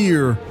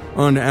here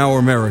on Our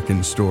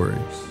American Stories.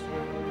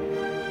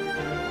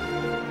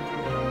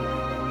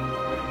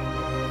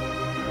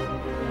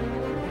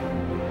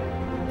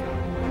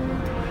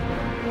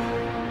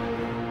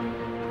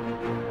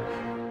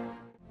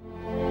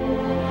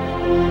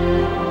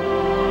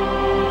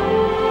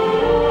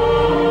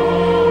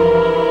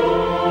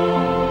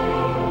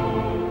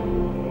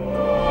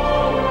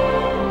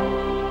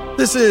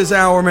 This is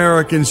Our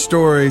American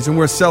Stories, and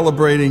we're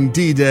celebrating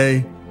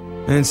D-Day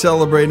and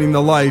celebrating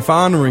the life,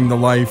 honoring the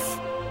life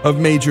of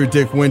Major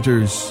Dick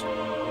Winters,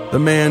 the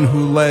man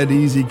who led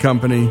Easy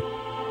Company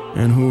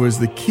and who was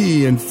the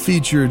key and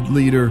featured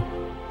leader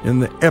in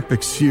the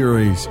epic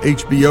series,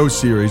 HBO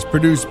series,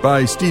 produced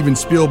by Steven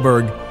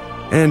Spielberg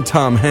and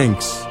Tom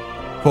Hanks,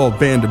 called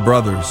Band of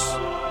Brothers.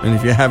 And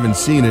if you haven't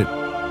seen it,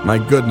 my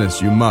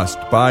goodness, you must.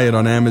 Buy it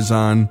on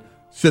Amazon,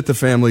 sit the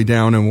family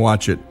down and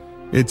watch it.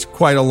 It's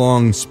quite a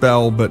long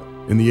spell, but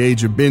in the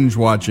age of binge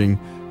watching,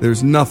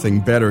 there's nothing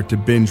better to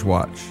binge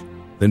watch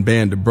than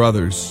Band of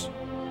Brothers.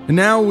 And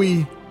now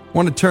we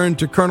want to turn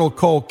to Colonel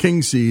Cole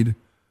Kingseed,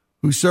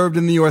 who served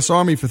in the U.S.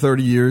 Army for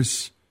 30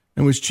 years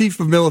and was Chief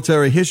of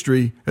Military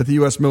History at the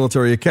U.S.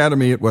 Military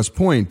Academy at West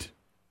Point.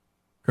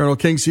 Colonel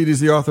Kingseed is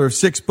the author of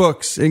 6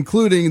 books,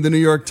 including the New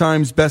York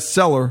Times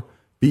bestseller,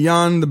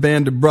 Beyond the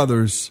Band of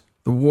Brothers,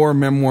 The War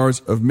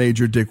Memoirs of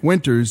Major Dick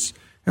Winters,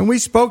 and we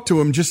spoke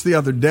to him just the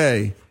other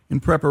day in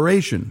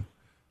preparation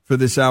for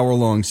this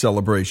hour-long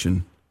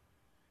celebration.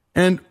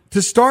 And to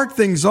start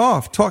things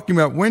off, talking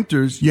about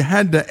Winters, you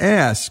had to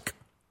ask,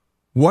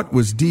 what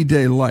was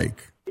D-Day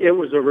like? It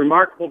was a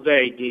remarkable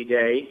day,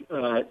 D-Day.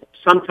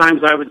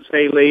 Sometimes I would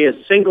say, Lee, a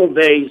single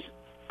day's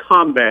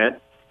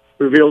combat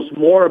reveals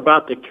more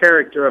about the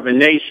character of a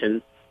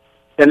nation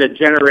than a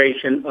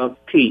generation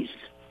of peace.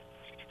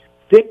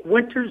 Dick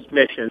Winters'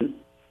 mission,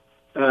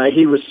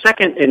 he was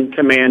second in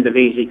command of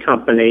Easy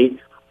Company,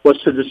 was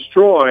to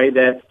destroy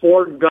that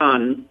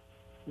 4-gun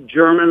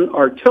German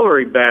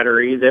artillery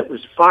battery that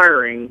was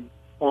firing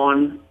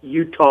on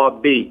Utah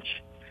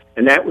Beach.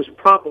 And that was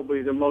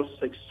probably the most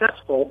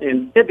successful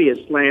amphibious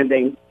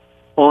landing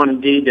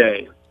on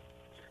D-Day.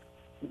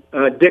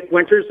 Dick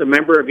Winters, a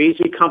member of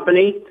Easy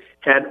Company,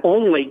 had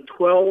only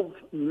 12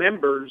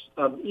 members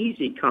of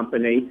Easy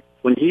Company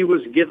when he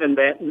was given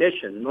that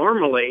mission.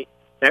 Normally,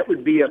 that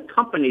would be a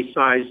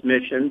company-sized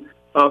mission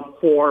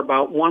for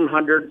about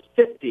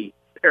 150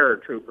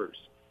 paratroopers.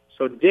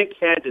 So Dick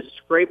had to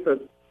scrape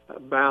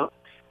about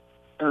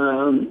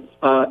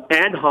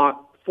ad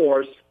hoc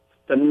force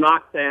to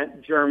knock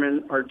that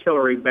German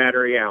artillery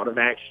battery out of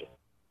action.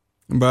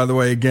 And by the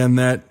way, again,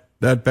 that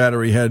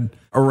battery had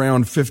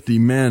around 50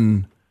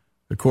 men,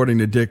 according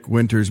to Dick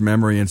Winters'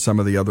 memory and some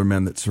of the other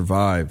men that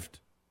survived.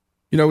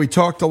 You know, we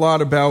talked a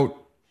lot about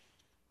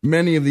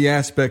many of the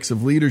aspects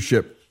of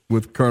leadership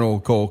with Colonel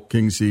Cole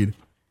Kingseed,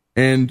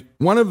 and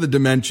one of the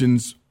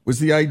dimensions was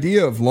the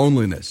idea of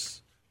loneliness.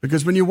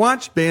 Because when you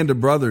watch Band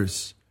of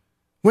Brothers,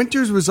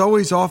 Winters was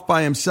always off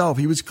by himself.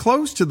 He was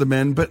close to the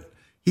men, but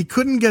he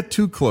couldn't get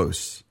too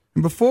close.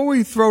 And before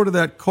we throw to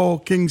that Cole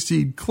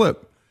Kingseed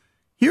clip,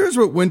 here's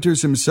what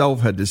Winters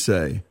himself had to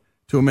say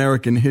to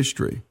American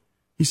history.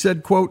 He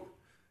said, quote,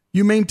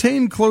 "You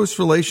maintain close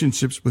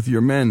relationships with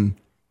your men,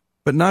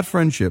 but not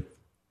friendship.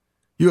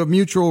 You have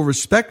mutual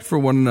respect for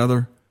one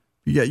another,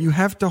 yet you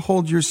have to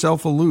hold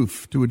yourself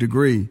aloof to a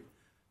degree,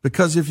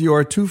 because if you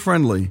are too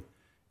friendly,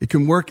 it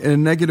can work in a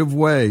negative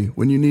way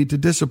when you need to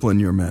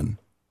discipline your men.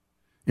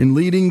 In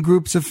leading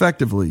groups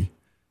effectively,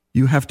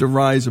 you have to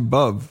rise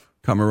above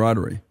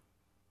camaraderie."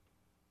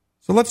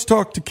 So let's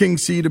talk to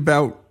Kingseed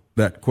about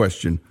that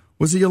question.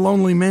 Was he a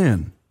lonely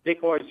man?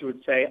 Dick always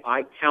would say,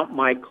 I count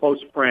my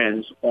close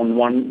friends on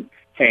one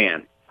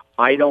hand.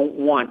 I don't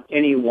want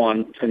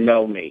anyone to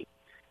know me.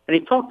 And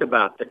he talked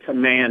about the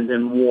command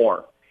in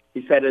war.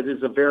 He said it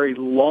is a very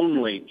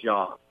lonely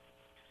job.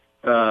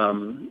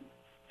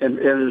 And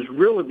it's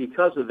really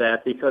because of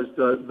that, because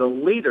the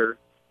leader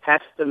has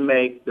to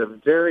make the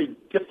very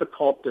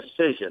difficult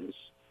decisions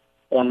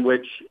on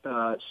which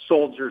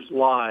soldiers'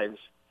 lives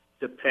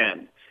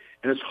depend.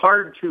 And it's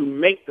hard to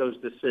make those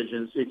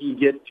decisions if you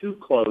get too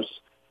close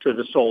to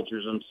the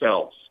soldiers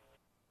themselves.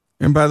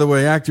 And by the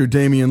way, actor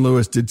Damian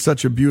Lewis did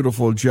such a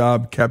beautiful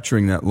job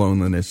capturing that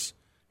loneliness.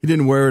 He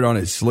didn't wear it on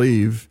his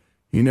sleeve.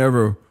 He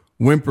never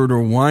whimpered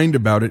or whined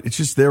about it. It's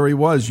just there he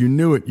was. You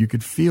knew it. You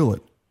could feel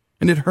it.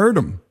 And it hurt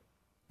him.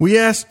 We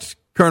asked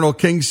Colonel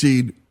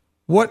Kingseed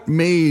what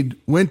made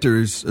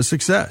Winters a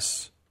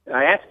success.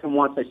 I asked him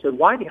once, I said,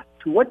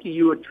 to what do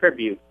you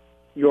attribute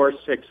your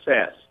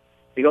success?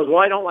 He goes, well,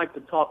 I don't like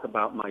to talk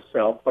about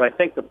myself, but I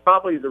think that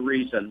probably the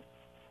reason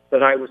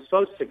that I was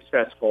so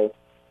successful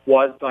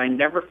was I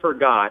never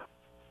forgot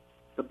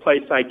the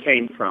place I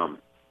came from.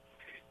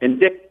 And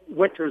Dick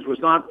Winters was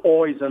not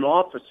always an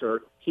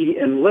officer. He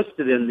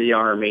enlisted in the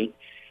Army.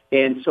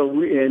 And so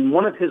in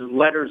one of his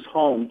letters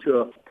home to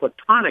a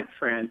platonic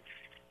friend,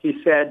 he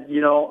said,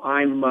 you know,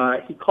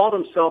 he called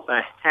himself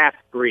a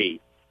half-breed.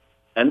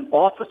 An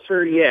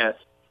officer, yes,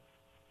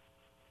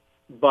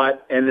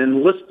 but an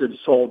enlisted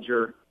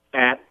soldier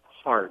at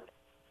heart.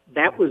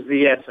 That was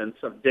the essence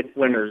of Dick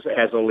Winters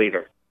as a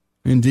leader.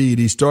 Indeed,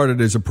 he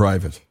started as a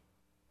private.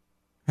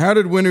 How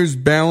did Winters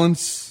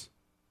balance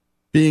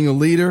being a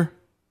leader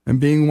and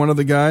being one of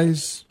the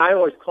guys? I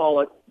always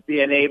call it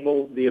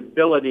the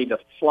ability to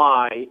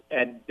fly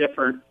at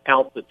different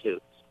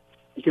altitudes.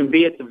 You can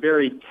be at the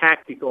very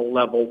tactical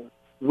level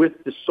with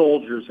the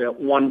soldiers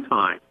at one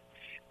time.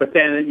 But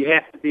then you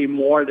have to be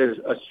more, there's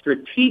a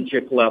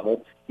strategic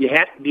level. You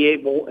have to be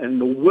able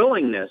and the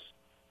willingness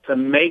to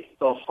make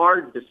the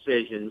hard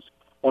decisions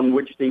on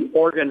which the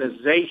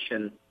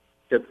organization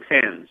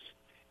depends.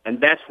 And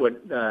that's what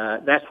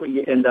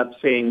you end up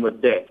seeing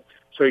with Dick.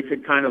 So he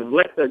could kind of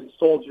let the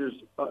soldiers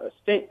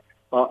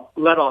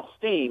let off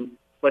steam,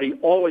 but he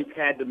always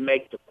had to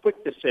make the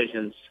quick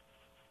decisions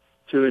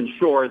to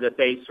ensure that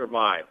they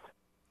survived.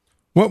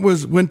 What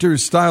was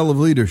Winters' style of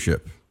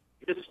leadership?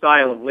 His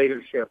style of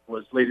leadership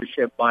was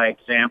leadership by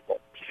example.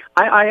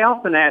 I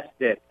often ask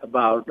Dick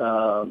about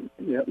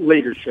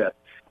leadership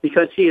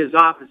because he is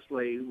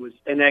obviously was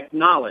and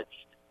acknowledged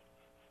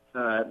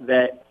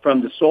that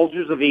from the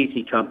soldiers of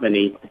Easy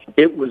Company,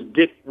 it was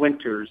Dick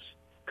Winters'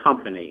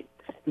 company.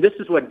 This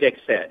is what Dick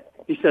said.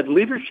 He said,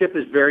 leadership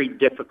is very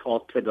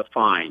difficult to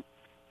define.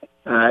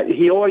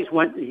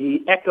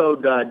 He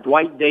echoed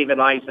Dwight David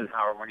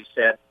Eisenhower when he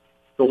said,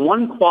 the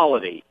one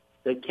quality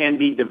that can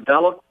be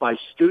developed by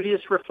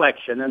studious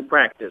reflection and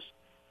practice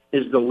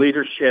is the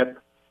leadership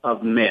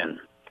of men.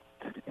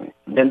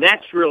 And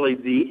that's really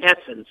the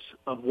essence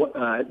of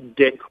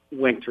Dick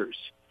Winters.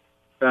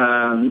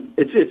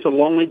 It's a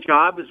lonely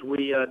job, as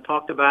we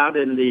talked about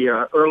in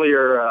the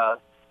earlier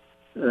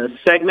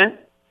segment.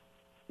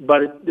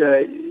 But,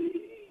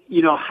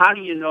 how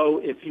do you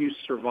know if you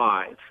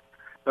survive?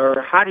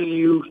 Or how are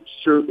you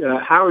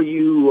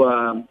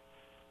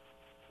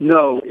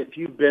know if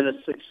you've been a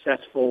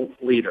successful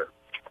leader?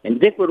 And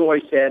Dick would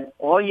always said,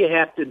 all you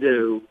have to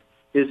do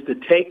is to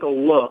take a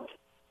look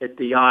at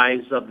the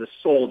eyes of the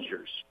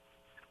soldiers.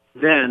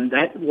 Then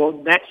that's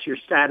your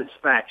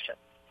satisfaction.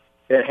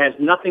 It has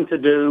nothing to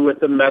do with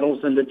the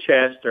medals in the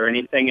chest or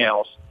anything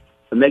else.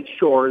 To make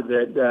sure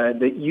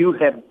that you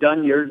have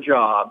done your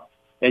job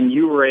and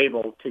you were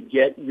able to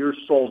get your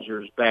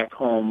soldiers back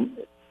home,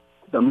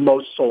 the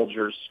most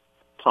soldiers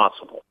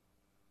possible.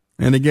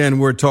 And again,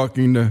 we're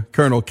talking to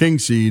Colonel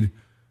Kingseed,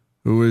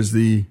 who is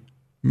the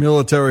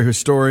military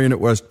historian at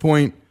West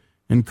Point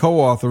and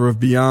co-author of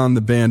Beyond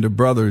the Band of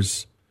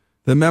Brothers,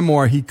 the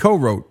memoir he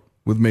co-wrote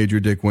with Major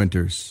Dick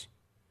Winters.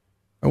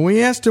 And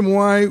we asked him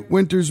why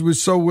Winters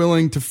was so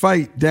willing to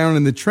fight down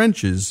in the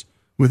trenches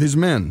with his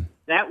men.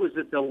 That was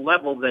at the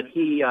level that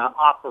he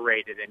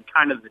operated in,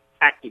 kind of the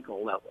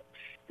tactical level.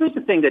 Here's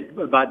the thing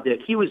about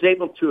Dick. He was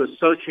able to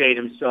associate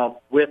himself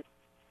with,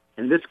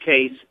 in this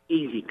case,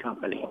 Easy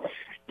Company.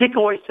 Dick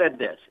always said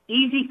this,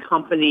 Easy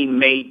Company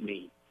made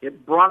me.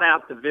 It brought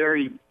out the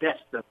very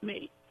best of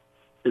me.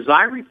 As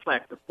I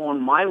reflect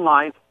upon my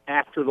life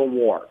after the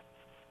war,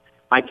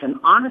 I can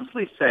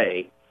honestly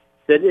say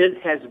that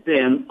it has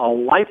been a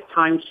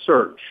lifetime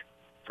search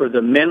for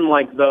the men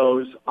like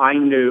those I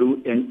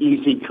knew in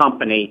Easy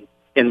Company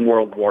in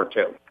World War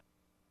II.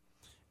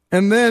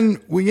 And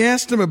then we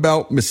asked him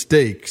about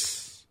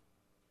mistakes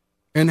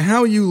and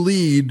how you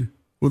lead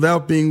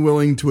without being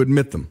willing to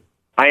admit them.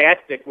 I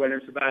asked Dick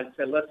Winters about it. I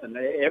said, listen,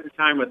 every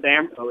time with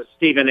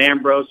Stephen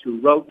Ambrose,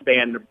 who wrote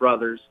Band of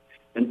Brothers,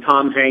 and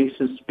Tom Hanks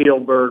and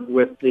Spielberg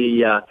with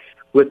the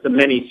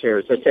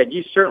miniseries, I said,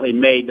 you certainly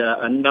made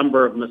a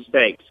number of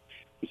mistakes.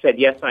 He said,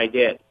 yes, I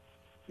did.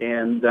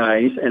 And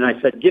I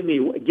said, give me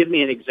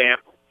an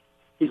example.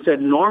 He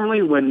said,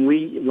 normally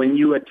when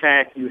you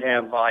attack, you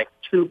have like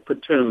two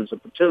platoons. A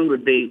platoon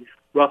would be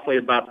roughly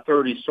about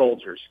 30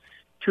 soldiers.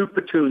 Two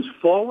platoons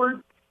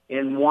forward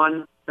and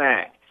one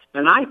back.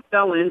 And I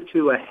fell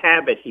into a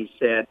habit, he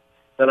said,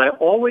 that I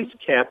always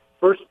kept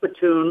first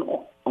platoon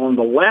on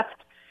the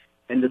left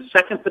and the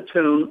second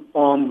platoon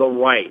on the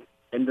right.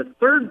 And the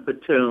third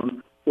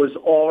platoon was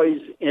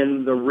always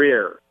in the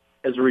rear.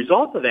 As a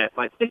result of that,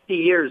 by 50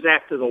 years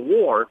after the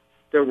war,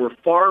 there were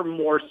far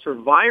more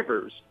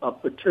survivors of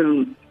the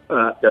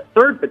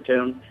third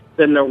platoon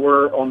than there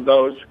were on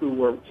those who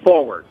were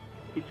forward.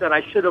 He said,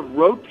 I should have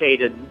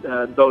rotated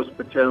those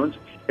platoons.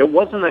 It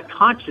wasn't a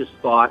conscious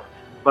thought,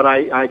 but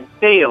I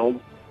failed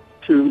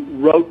to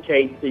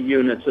rotate the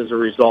units as a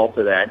result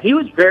of that. He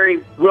was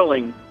very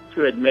willing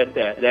to admit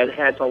that. That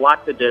has a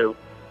lot to do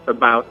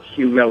about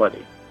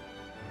humility.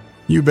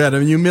 You bet.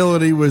 And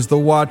humility was the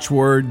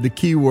watchword, the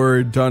key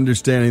word to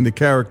understanding the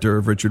character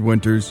of Richard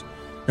Winters.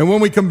 And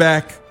when we come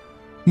back,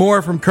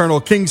 more from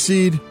Colonel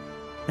Kingseed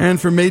and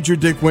from Major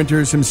Dick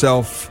Winters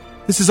himself.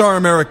 This is Our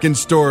American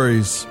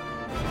Stories,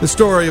 the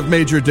story of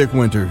Major Dick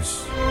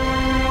Winters.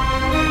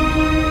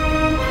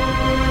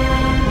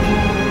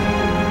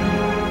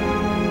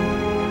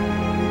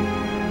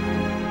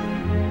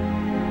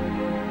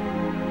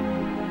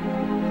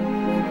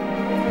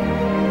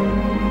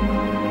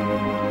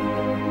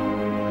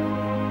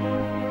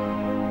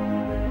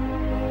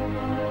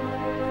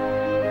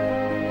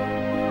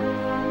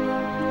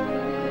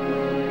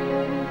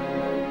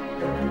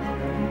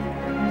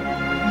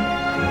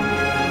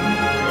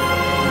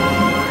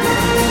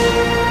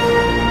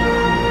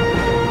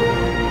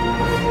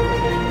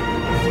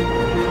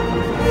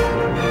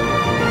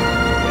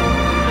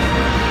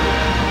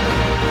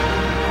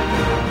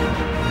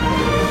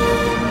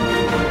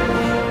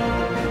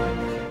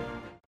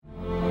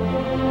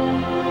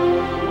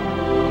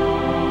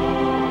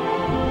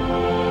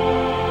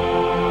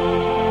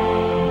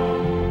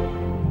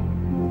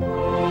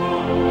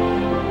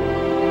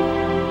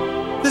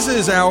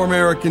 This is Our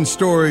American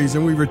Stories,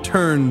 and we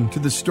return to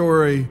the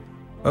story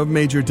of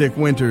Major Dick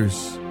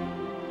Winters.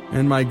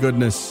 And my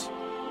goodness,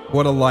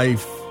 what a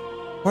life.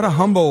 What a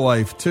humble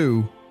life,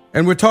 too.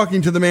 And we're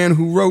talking to the man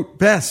who wrote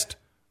best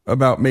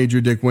about Major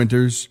Dick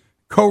Winters,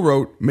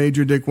 co-wrote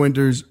Major Dick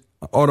Winters'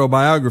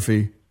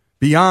 autobiography,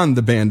 Beyond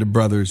the Band of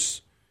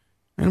Brothers.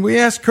 And we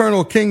asked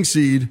Colonel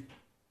Kingseed,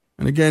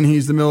 and again,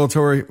 was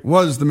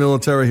the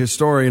military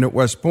historian at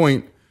West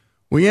Point.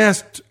 We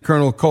asked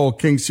Colonel Cole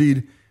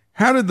Kingseed,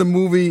 how did the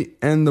movie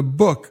and the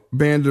book,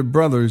 Band of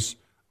Brothers,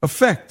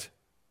 affect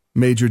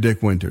Major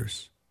Dick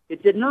Winters?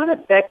 It did not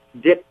affect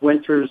Dick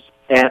Winters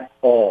at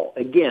all.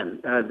 Again,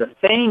 the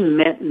fame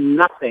meant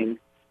nothing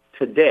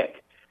to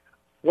Dick.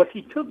 What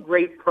he took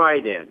great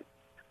pride in,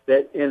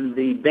 that in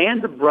the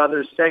Band of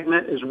Brothers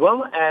segment, as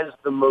well as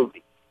the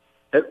movie,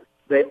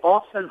 they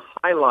often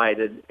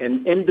highlighted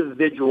an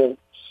individual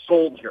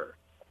soldier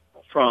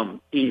from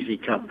Easy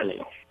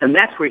Company. And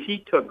that's where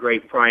he took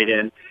great pride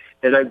in,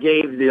 that I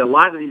gave a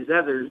lot of these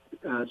other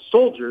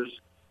soldiers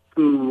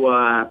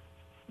who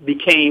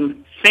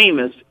became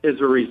famous as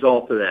a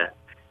result of that.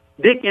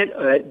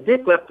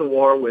 Dick left the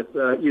war with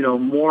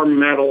more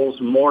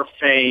medals, more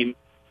fame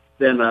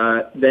than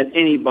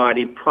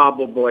anybody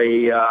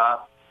probably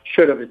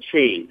should have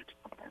achieved.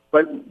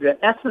 But the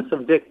essence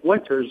of Dick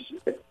Winters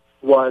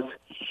was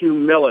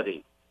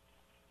humility.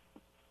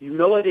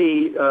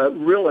 Humility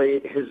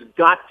really has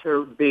got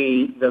to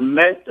be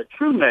the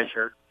true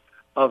measure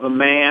of a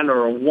man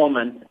or a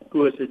woman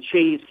who has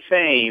achieved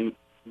fame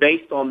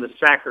based on the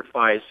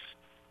sacrifice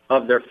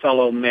of their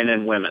fellow men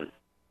and women.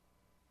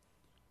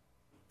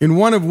 In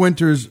one of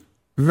Winters'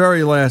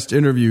 very last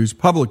interviews,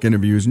 public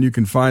interviews, and you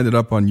can find it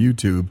up on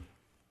YouTube,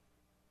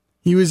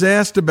 he was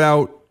asked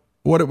about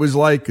what it was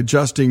like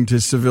adjusting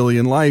to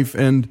civilian life,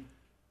 and,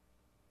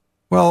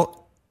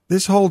 well,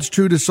 this holds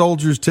true to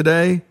soldiers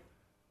today,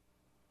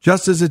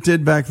 just as it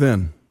did back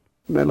then.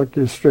 They look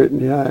you straight in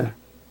the eye.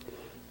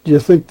 Do you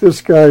think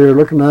this guy you're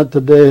looking at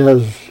today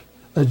has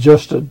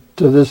adjusted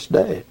to this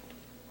day?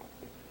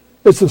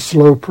 It's a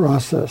slow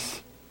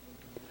process.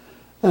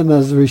 And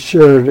as we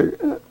shared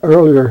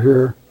earlier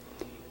here,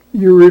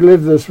 you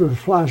relive this with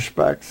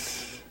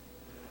flashbacks.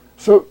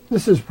 So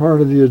this is part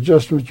of the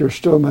adjustment you're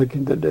still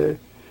making today.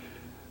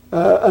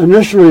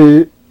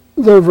 Initially,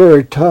 they're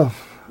very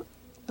tough.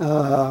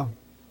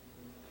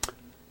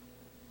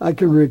 I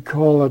can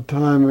recall a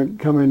time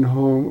coming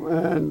home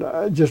and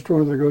I just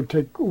wanted to go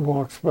take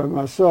walks by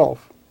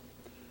myself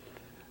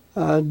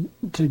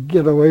to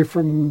get away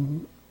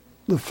from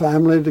the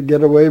family, to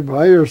get away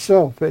by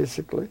yourself,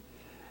 basically.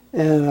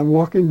 And I'm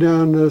walking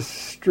down this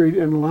street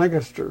in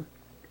Lancaster,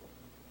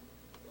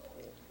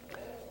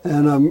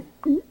 and I'm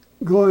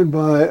going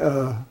by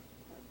a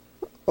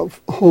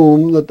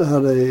home that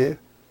had a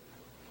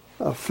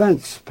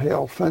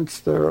pale fence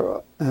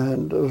there,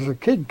 and there was a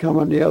kid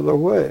coming the other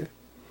way.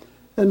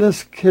 And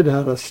this kid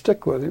had a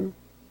stick with him,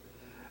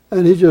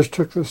 and he just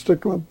took the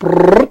stick and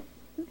went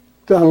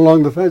down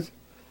along the fence.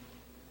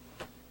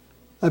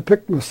 I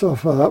picked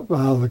myself up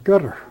out of the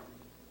gutter.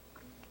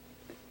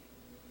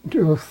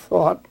 You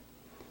thought,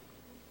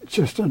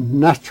 just a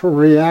natural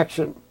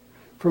reaction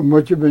from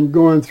what you've been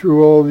going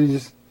through all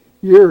these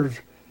years.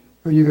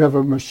 When you have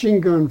a machine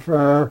gun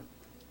fire,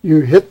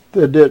 you hit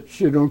the ditch,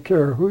 you don't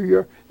care who you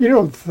are. You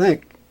don't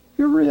think,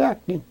 you're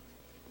reacting.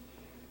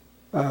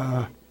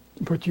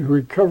 But you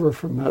recover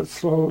from that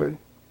slowly.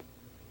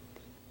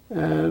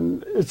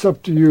 And it's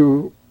up to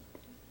you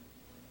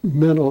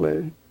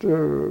mentally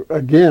to,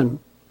 again,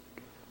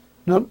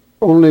 not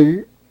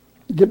only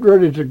get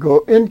ready to go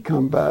in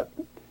combat,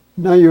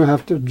 now you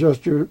have to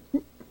adjust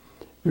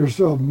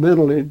yourself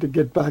mentally to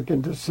get back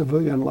into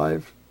civilian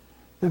life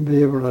and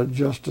be able to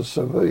adjust to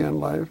civilian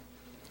life.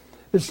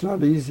 It's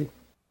not easy.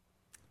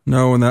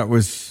 No, and that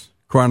was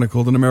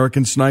chronicled in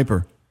American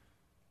Sniper.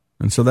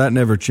 And so that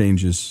never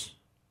changes,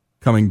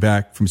 coming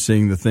back from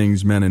seeing the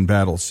things men in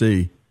battle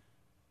see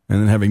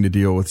and then having to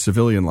deal with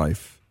civilian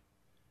life.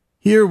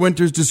 Here,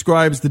 Winters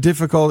describes the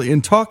difficulty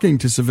in talking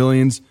to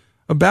civilians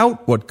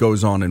about what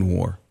goes on in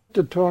war.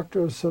 To talk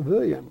to a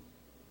civilian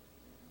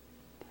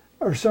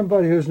or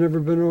somebody who's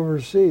never been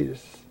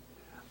overseas,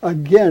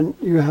 again,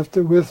 you have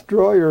to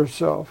withdraw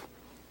yourself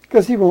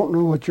because he won't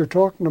know what you're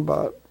talking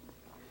about.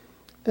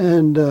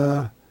 And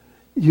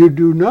you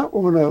do not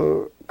want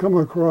to come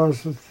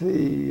across with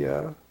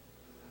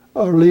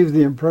or leave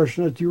the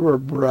impression that you are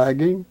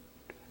bragging.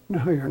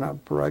 No, you're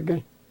not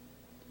bragging.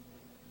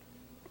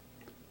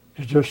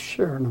 You're just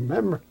sharing a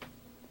memory.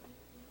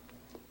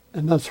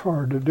 And that's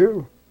hard to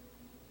do.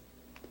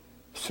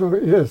 So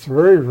yeah, it's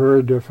very,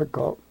 very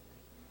difficult.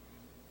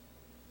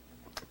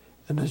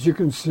 And as you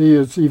can see,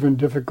 it's even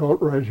difficult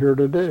right here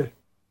today.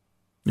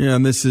 Yeah,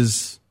 and this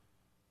is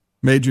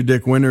Major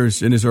Dick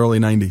Winters in his early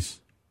 90s.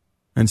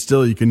 And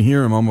still you can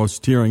hear him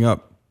almost tearing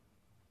up.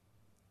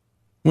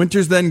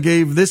 Winters then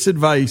gave this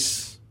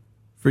advice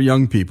for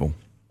young people.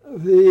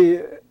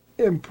 The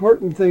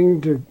important thing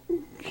to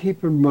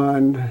keep in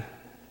mind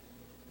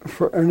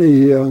for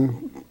any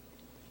young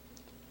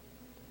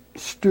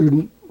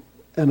student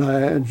and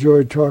I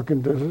enjoy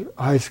talking to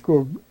high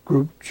school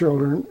group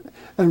children,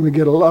 and we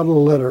get a lot of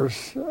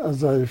letters,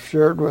 as I've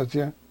shared with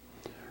you,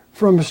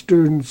 from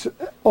students,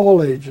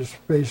 all ages,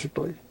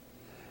 basically.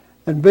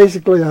 And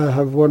basically I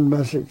have one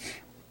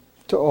message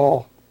to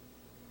all.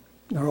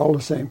 They're all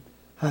the same: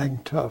 hang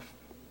tough.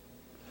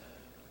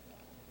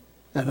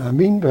 And I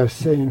mean by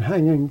saying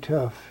hanging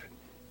tough,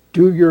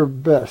 do your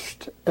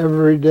best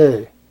every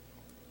day,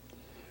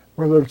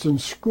 whether it's in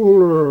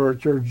school or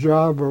at your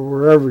job or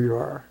wherever you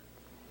are.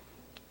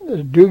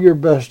 Do your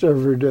best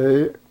every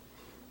day,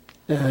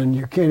 and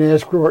you can't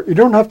ask for it. You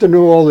don't have to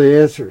know all the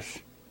answers.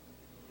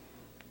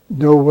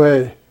 No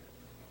way.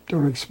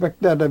 Don't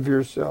expect that of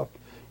yourself.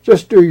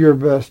 Just do your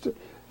best.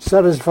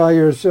 Satisfy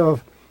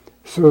yourself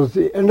so at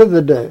the end of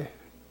the day,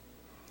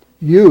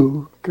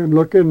 you can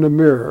look in the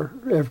mirror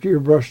after you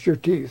brushed your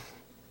teeth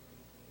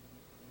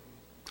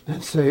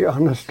and say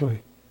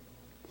honestly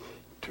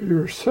to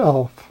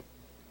yourself,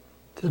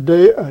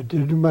 today I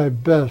did my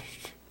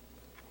best.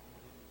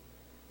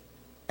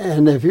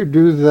 And if you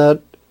do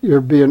that,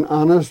 you're being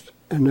honest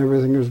and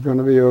everything is going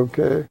to be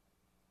okay.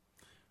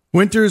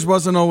 Winters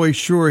wasn't always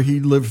sure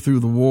he'd live through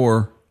the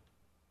war.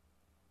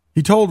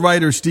 He told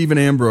writer Stephen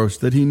Ambrose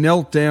that he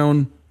knelt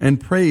down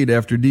and prayed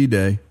after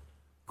D-Day.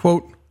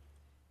 Quote,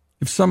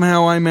 "If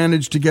somehow I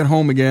managed to get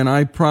home again,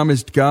 I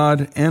promised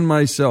God and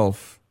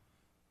myself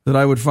that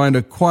I would find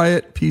a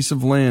quiet piece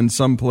of land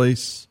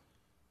someplace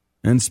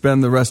and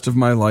spend the rest of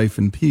my life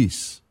in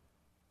peace,"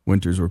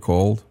 Winters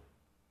recalled.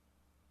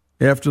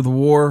 After the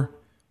war,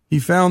 he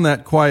found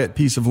that quiet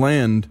piece of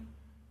land.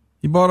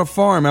 He bought a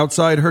farm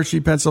outside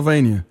Hershey,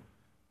 Pennsylvania,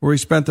 where he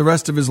spent the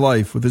rest of his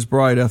life with his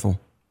bride Ethel.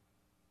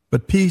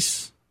 But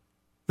peace,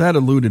 that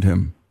eluded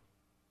him.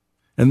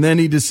 And then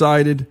he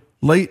decided,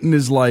 late in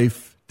his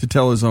life, to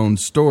tell his own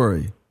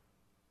story.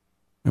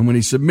 And when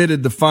he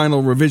submitted the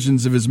final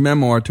revisions of his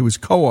memoir to his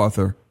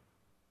co-author,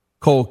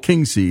 Cole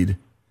Kingseed,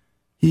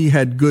 he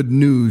had good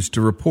news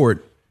to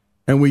report,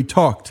 and we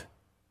talked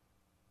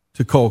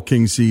to Cole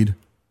Kingseed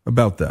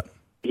about that.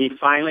 He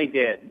finally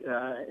did,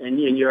 and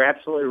you're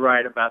absolutely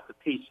right about the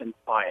peace and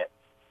quiet.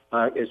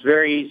 It's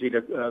very easy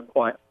to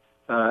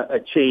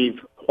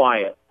achieve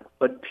quiet,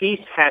 but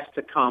peace has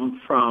to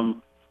come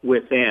from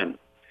within.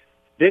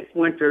 Dick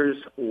Winters'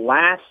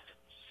 last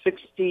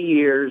 60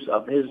 years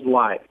of his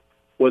life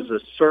was a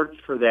search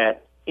for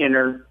that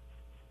inner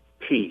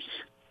peace.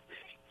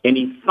 And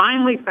he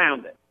finally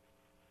found it.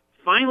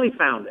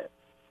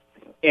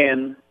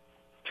 In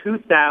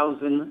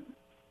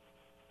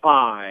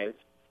 2005,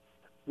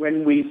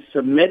 when we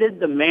submitted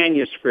the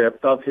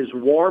manuscript of his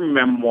war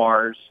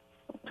memoirs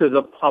to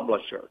the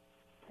publisher.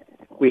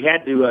 We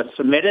had to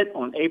submit it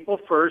on April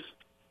 1st,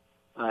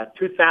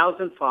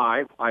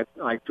 2005. I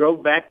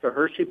drove back to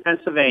Hershey,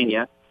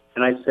 Pennsylvania,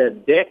 and I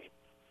said, "Dick,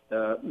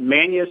 the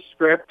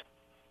manuscript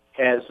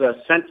has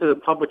sent to the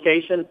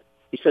publication."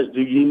 He says,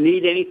 "Do you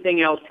need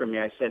anything else from me?"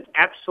 I said,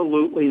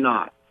 "Absolutely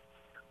not."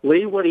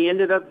 Lee, what he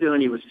ended up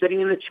doing, he was sitting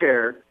in the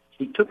chair.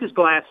 He took his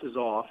glasses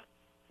off.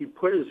 He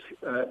put his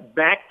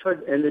back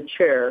in the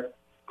chair,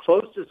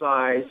 closed his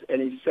eyes,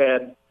 and he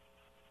said,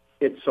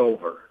 "It's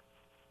over.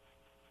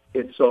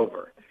 It's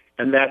over."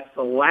 And that's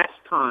the last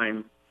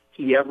time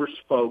he ever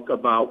spoke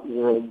about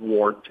World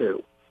War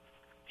II.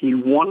 He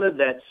wanted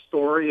that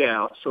story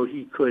out so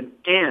he could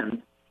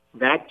end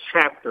that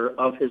chapter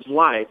of his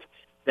life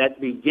that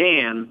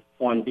began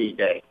on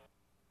D-Day.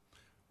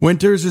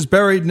 Winters is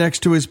buried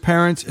next to his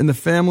parents in the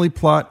family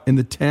plot in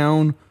the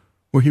town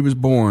where he was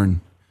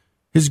born.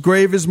 His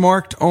grave is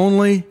marked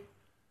only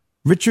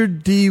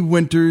Richard D.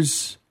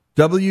 Winters,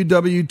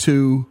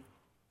 WW2,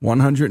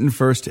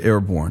 101st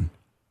Airborne.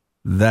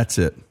 That's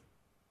it.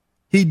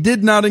 He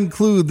did not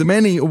include the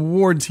many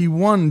awards he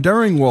won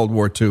during World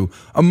War II,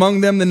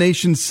 among them the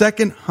nation's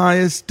second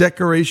highest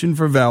decoration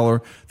for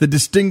valor, the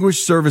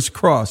Distinguished Service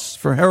Cross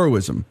for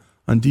heroism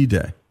on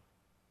D-Day.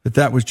 But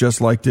that was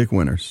just like Dick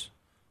Winters.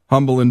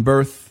 Humble in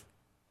birth,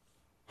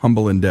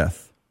 humble in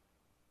death.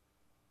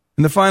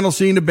 In the final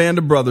scene, a band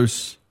of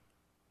brothers,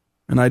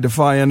 and I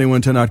defy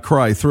anyone to not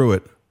cry through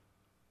it.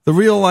 The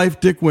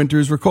real-life Dick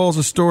Winters recalls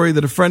a story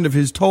that a friend of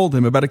his told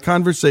him about a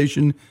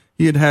conversation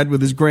he had had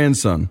with his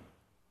grandson.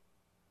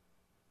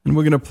 And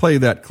we're going to play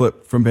that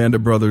clip from Band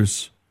of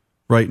Brothers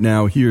right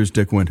now. Here's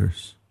Dick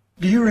Winters.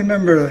 Do you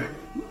remember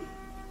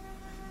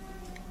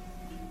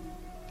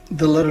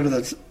the letter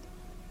that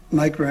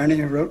Mike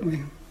Ranney wrote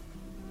me?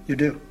 You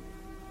do.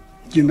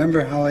 Do you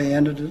remember how I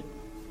ended it?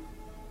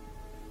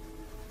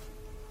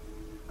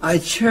 I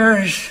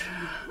cherish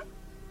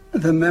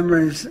the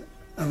memories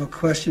of a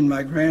question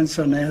my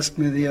grandson asked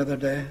me the other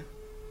day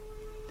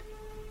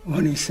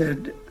when he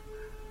said,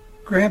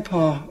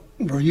 "Grandpa,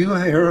 were you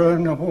a hero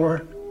in the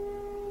war?"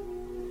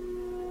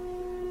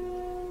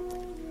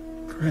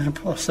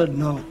 Grandpa said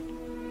no.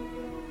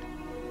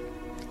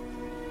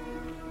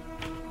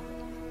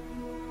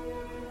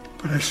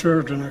 But I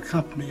served in a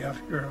company of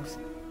heroes.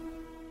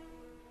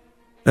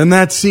 And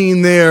that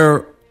scene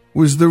there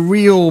was the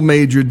real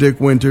Major Dick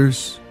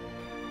Winters.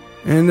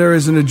 And there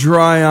isn't a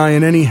dry eye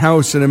in any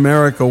house in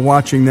America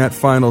watching that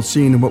final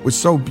scene. And what was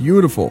so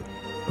beautiful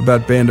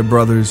about Band of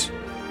Brothers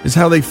is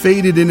how they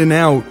faded in and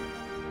out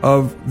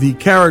of the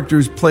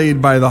characters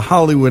played by the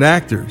Hollywood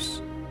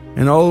actors.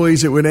 And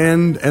always it would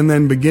end and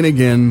then begin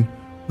again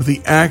with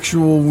the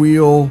actual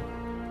real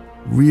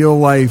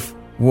life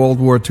World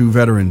War II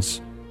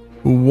veterans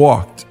who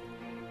walked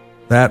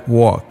that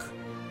walk,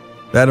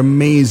 that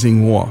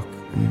amazing walk.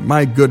 And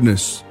my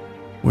goodness,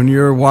 when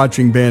you're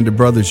watching Band of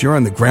Brothers, you're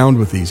on the ground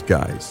with these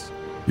guys.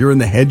 You're in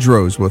the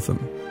hedgerows with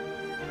them.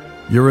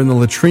 You're in the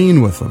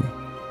latrine with them.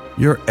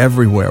 You're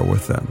everywhere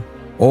with them.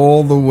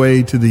 All the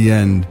way to the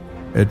end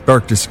at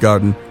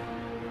Berchtesgaden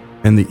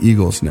and the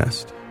Eagle's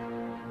Nest.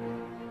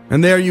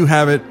 And there you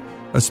have it,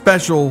 a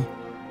special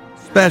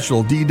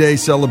D-Day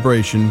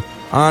celebration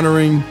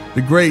honoring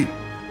the great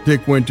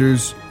Dick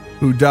Winters,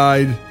 who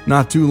died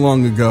not too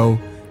long ago.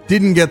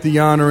 Didn't get the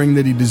honoring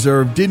that he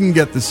deserved, didn't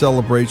get the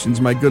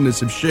celebrations. My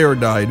goodness, if Cher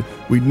died,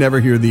 we'd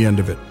never hear the end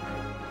of it.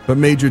 But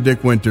Major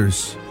Dick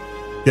Winters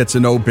gets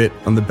an obit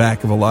on the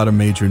back of a lot of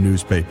major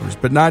newspapers,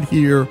 but not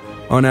here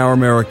on Our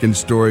American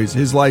Stories.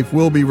 His life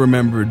will be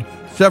remembered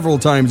several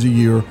times a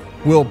year.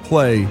 We'll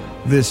play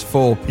this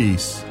full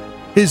piece,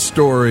 his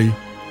story,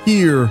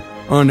 here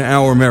on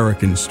Our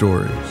American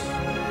Stories.